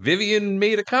 Vivian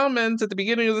made a comment at the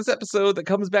beginning of this episode that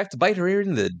comes back to bite her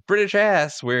in the British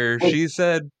ass, where she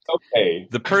said, okay,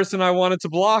 the person I wanted to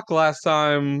block last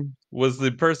time was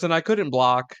the person I couldn't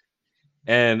block.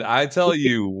 And I tell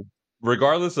you,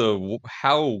 regardless of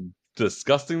how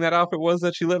disgusting that outfit was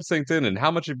that she lip synced in and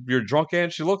how much of your drunk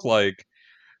aunt she looked like,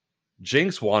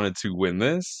 Jinx wanted to win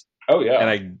this. Oh, yeah. And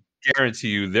I guarantee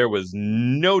you there was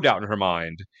no doubt in her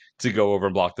mind to go over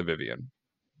and block the Vivian.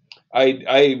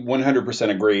 I 100%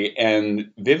 agree.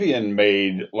 And Vivian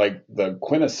made like the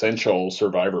quintessential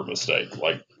Survivor mistake.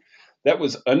 Like, that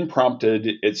was unprompted.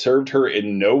 It served her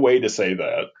in no way to say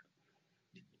that.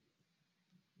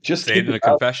 Just say it in a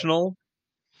confessional,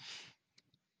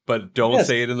 but don't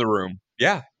say it in the room.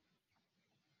 Yeah.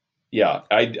 Yeah,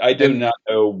 I do not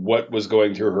know what was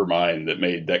going through her mind that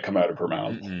made that come out of her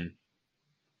mouth.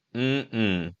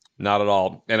 Not at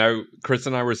all. And Chris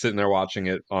and I were sitting there watching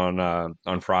it on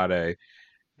Friday,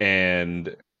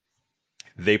 and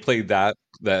they played that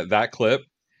clip,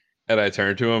 and I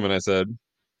turned to him and I said,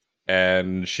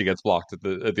 and she gets blocked at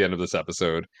the end of this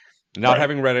episode. Not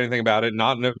having read anything about it,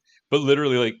 but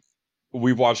literally, like,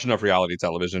 we've watched enough reality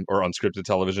television or unscripted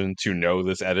television to know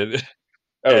this edit.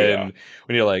 Oh, and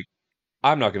when you're like,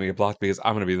 I'm not going to get blocked because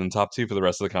I'm going to be in the top 2 for the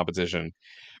rest of the competition.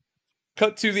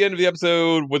 Cut to the end of the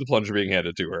episode with the plunger being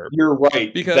handed to her. You're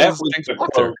right. Because that was the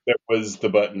quote that was the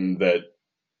button that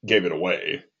gave it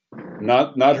away.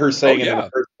 Not her saying it in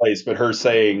the first place, but her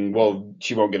saying, well,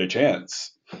 she won't get a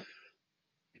chance.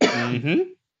 Mm-hmm.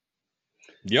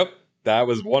 Yep. That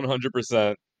was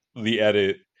 100% the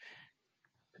edit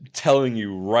telling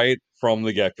you right from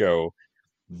the get-go,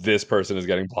 this person is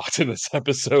getting blocked in this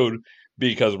episode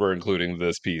because we're including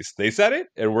this piece. They said it,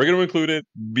 and we're going to include it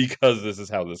because this is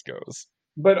how this goes.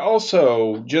 But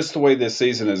also, just the way this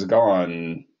season has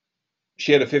gone,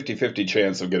 she had a 50-50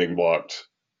 chance of getting blocked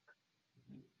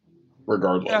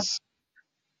regardless.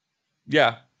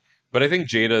 Yeah. But I think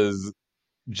Jada,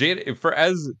 for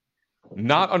as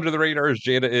not under the radar as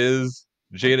Jada is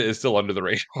still under the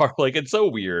radar. Like, it's so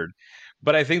weird.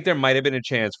 But I think there might have been a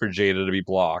chance for Jada to be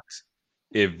blocked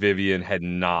if Vivian had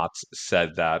not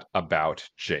said that about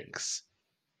Jinx.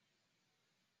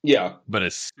 Yeah. But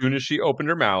as soon as she opened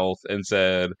her mouth and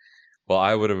said,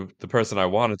 well, the person I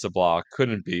wanted to block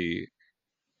couldn't be,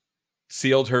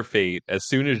 sealed her fate. As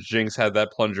soon as Jinx had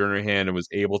that plunger in her hand and was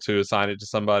able to assign it to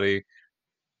somebody,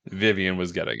 Vivian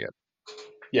was getting it.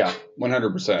 Yeah,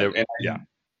 100%. And yeah.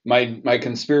 My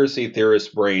conspiracy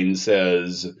theorist brain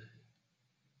says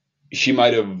she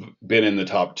might have been in the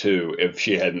top 2 if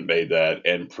she hadn't made that,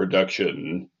 and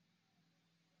production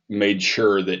made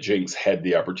sure that Jinx had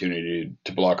the opportunity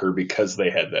to block her because they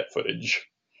had that footage.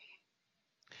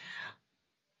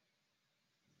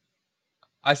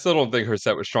 I still don't think her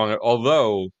set was strong,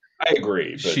 although I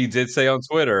agree. But she did say on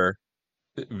Twitter,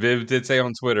 Viv did say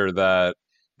on Twitter that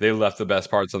they left the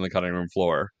best parts on the cutting room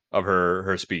floor of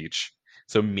her speech.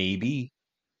 So maybe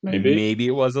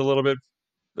it was a little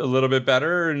bit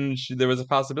better, and there was a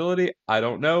possibility. I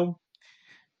don't know.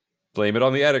 Blame it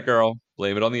on the edit, girl.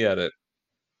 Blame it on the edit.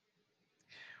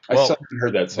 I still haven't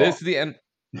heard that song. This is the end.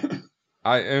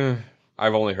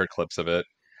 I've only heard clips of it.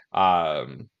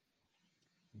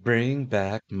 Bring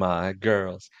back my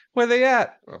girls. Where they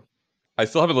at? I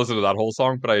still haven't listened to that whole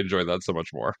song, but I enjoyed that so much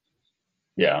more.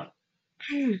 Yeah.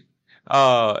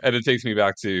 And it takes me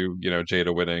back to,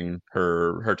 Jada winning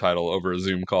her title over a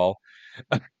Zoom call.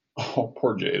 Oh,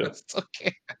 poor Jada. I still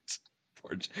can't.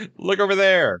 Look over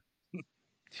there.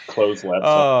 Close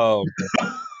laptop.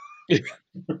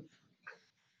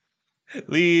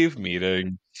 Leave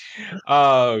meeting.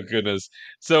 Oh, goodness.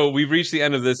 So we've reached the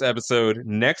end of this episode.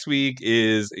 Next week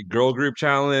is a girl group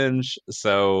challenge.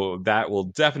 So that will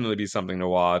definitely be something to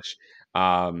watch.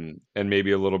 And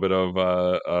maybe a little bit of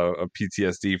a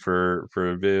PTSD for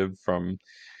Viv from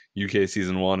UK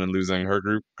season 1 and losing her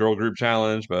girl group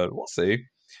challenge, but we'll see.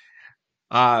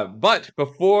 But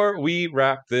before we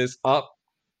wrap this up,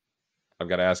 I've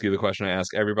got to ask you the question I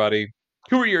ask everybody.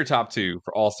 Who are your top two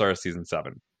for All Stars Season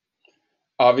 7?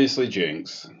 Obviously,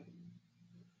 Jinx.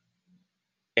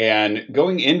 And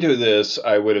going into this,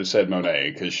 I would have said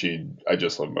Monet because I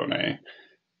just love Monet.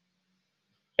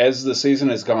 As the season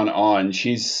has gone on,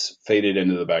 she's faded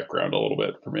into the background a little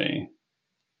bit for me.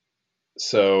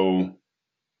 So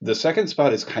the second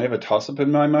spot is kind of a toss-up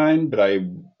in my mind, but I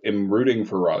am rooting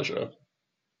for Raja.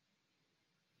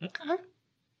 Okay.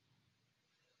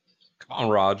 Come on,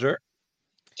 Roger.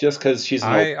 Just because she's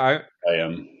I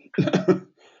am.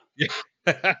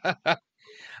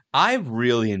 I've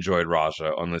really enjoyed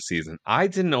Raja on this season. I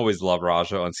didn't always love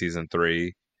Raja on season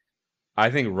 3.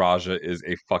 I think Raja is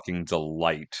a fucking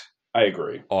delight. I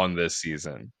agree. On this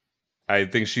season. I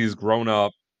think she's grown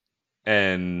up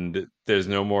and there's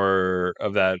no more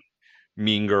of that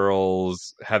Mean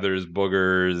Girls, Heather's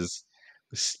boogers,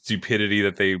 stupidity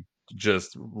that they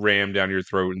just rammed down your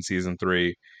throat in season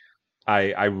 3.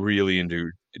 I really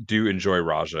do enjoy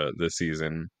Raja this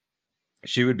season.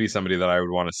 She would be somebody that I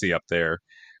would want to see up there.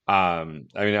 I mean,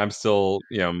 I'm still,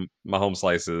 my home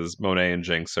slices, Monet and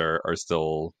Jinx are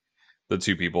still the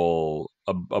two people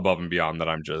above and beyond that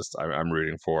I'm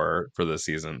rooting for this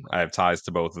season. I have ties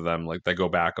to both of them, like they go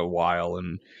back a while,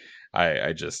 and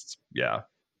I just, yeah.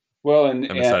 Well, and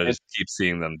I'm excited to keep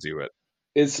seeing them do it.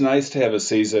 It's nice to have a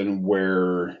season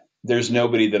where there's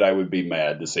nobody that I would be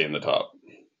mad to see in the top.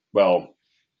 Well,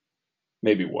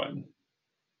 maybe one.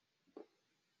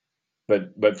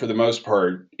 But for the most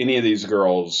part, any of these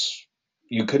girls,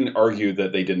 you couldn't argue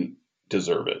that they didn't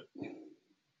deserve it.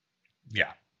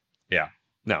 Yeah.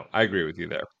 No, I agree with you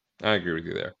there.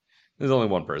 There's only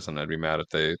one person I'd be mad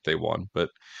if they won, but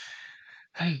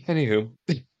anywho.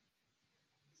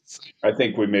 I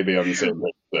think we may be on the same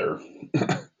page there.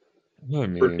 I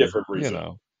mean, for different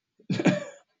reasons.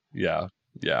 Yeah.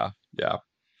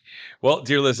 Well,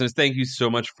 dear listeners, thank you so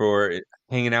much for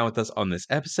hanging out with us on this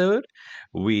episode.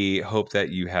 We hope that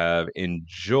you have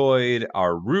enjoyed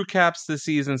our recaps this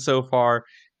season so far.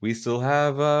 We still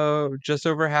have just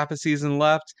over half a season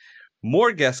left.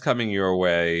 More guests coming your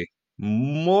way.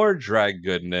 More drag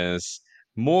goodness.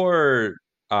 More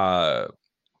bald,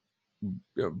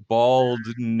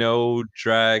 no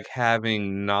drag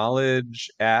having knowledge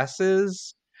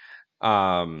asses.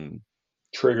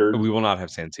 Triggered. We will not have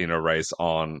Santino Rice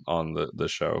on the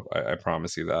show. I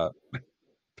promise you that.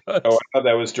 But, I thought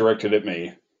that was directed at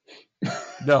me.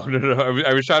 No.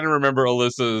 I was trying to remember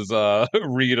Alyssa's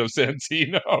read of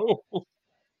Santino.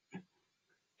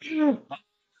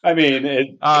 I mean, it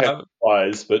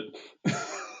applies, but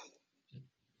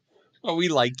well, we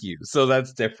like you, so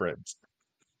that's different.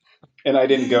 And I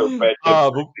didn't go back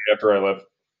after I left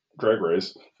Drag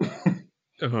Race.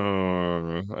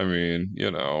 I mean,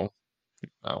 no.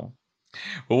 Well,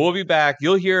 we'll be back.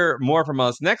 You'll hear more from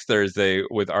us next Thursday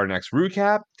with our next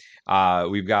recap.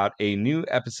 We've got a new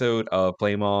episode of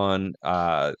Flame On,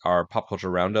 our pop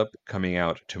culture roundup, coming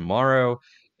out tomorrow,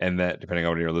 and that, depending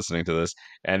on when you're listening to this,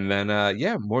 and then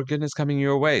more goodness coming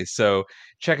your way. So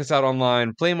check us out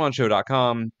online,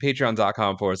 flameonshow.com,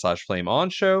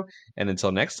 patreon.com/flameonshow, and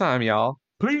until next time, y'all,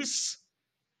 peace.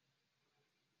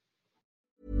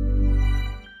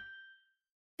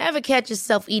 Ever catch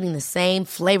yourself eating the same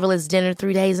flavorless dinner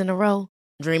 3 days in a row?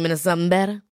 Dreaming of something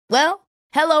better? Well,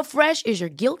 HelloFresh is your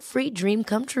guilt-free dream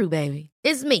come true, baby.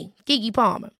 It's me, Keke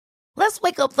Palmer. Let's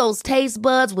wake up those taste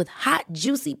buds with hot,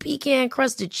 juicy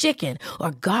pecan-crusted chicken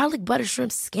or garlic butter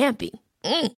shrimp scampi.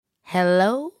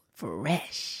 Hello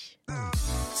Fresh.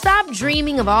 Stop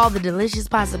dreaming of all the delicious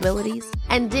possibilities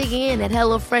and dig in at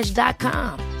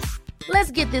HelloFresh.com. Let's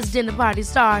get this dinner party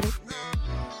started.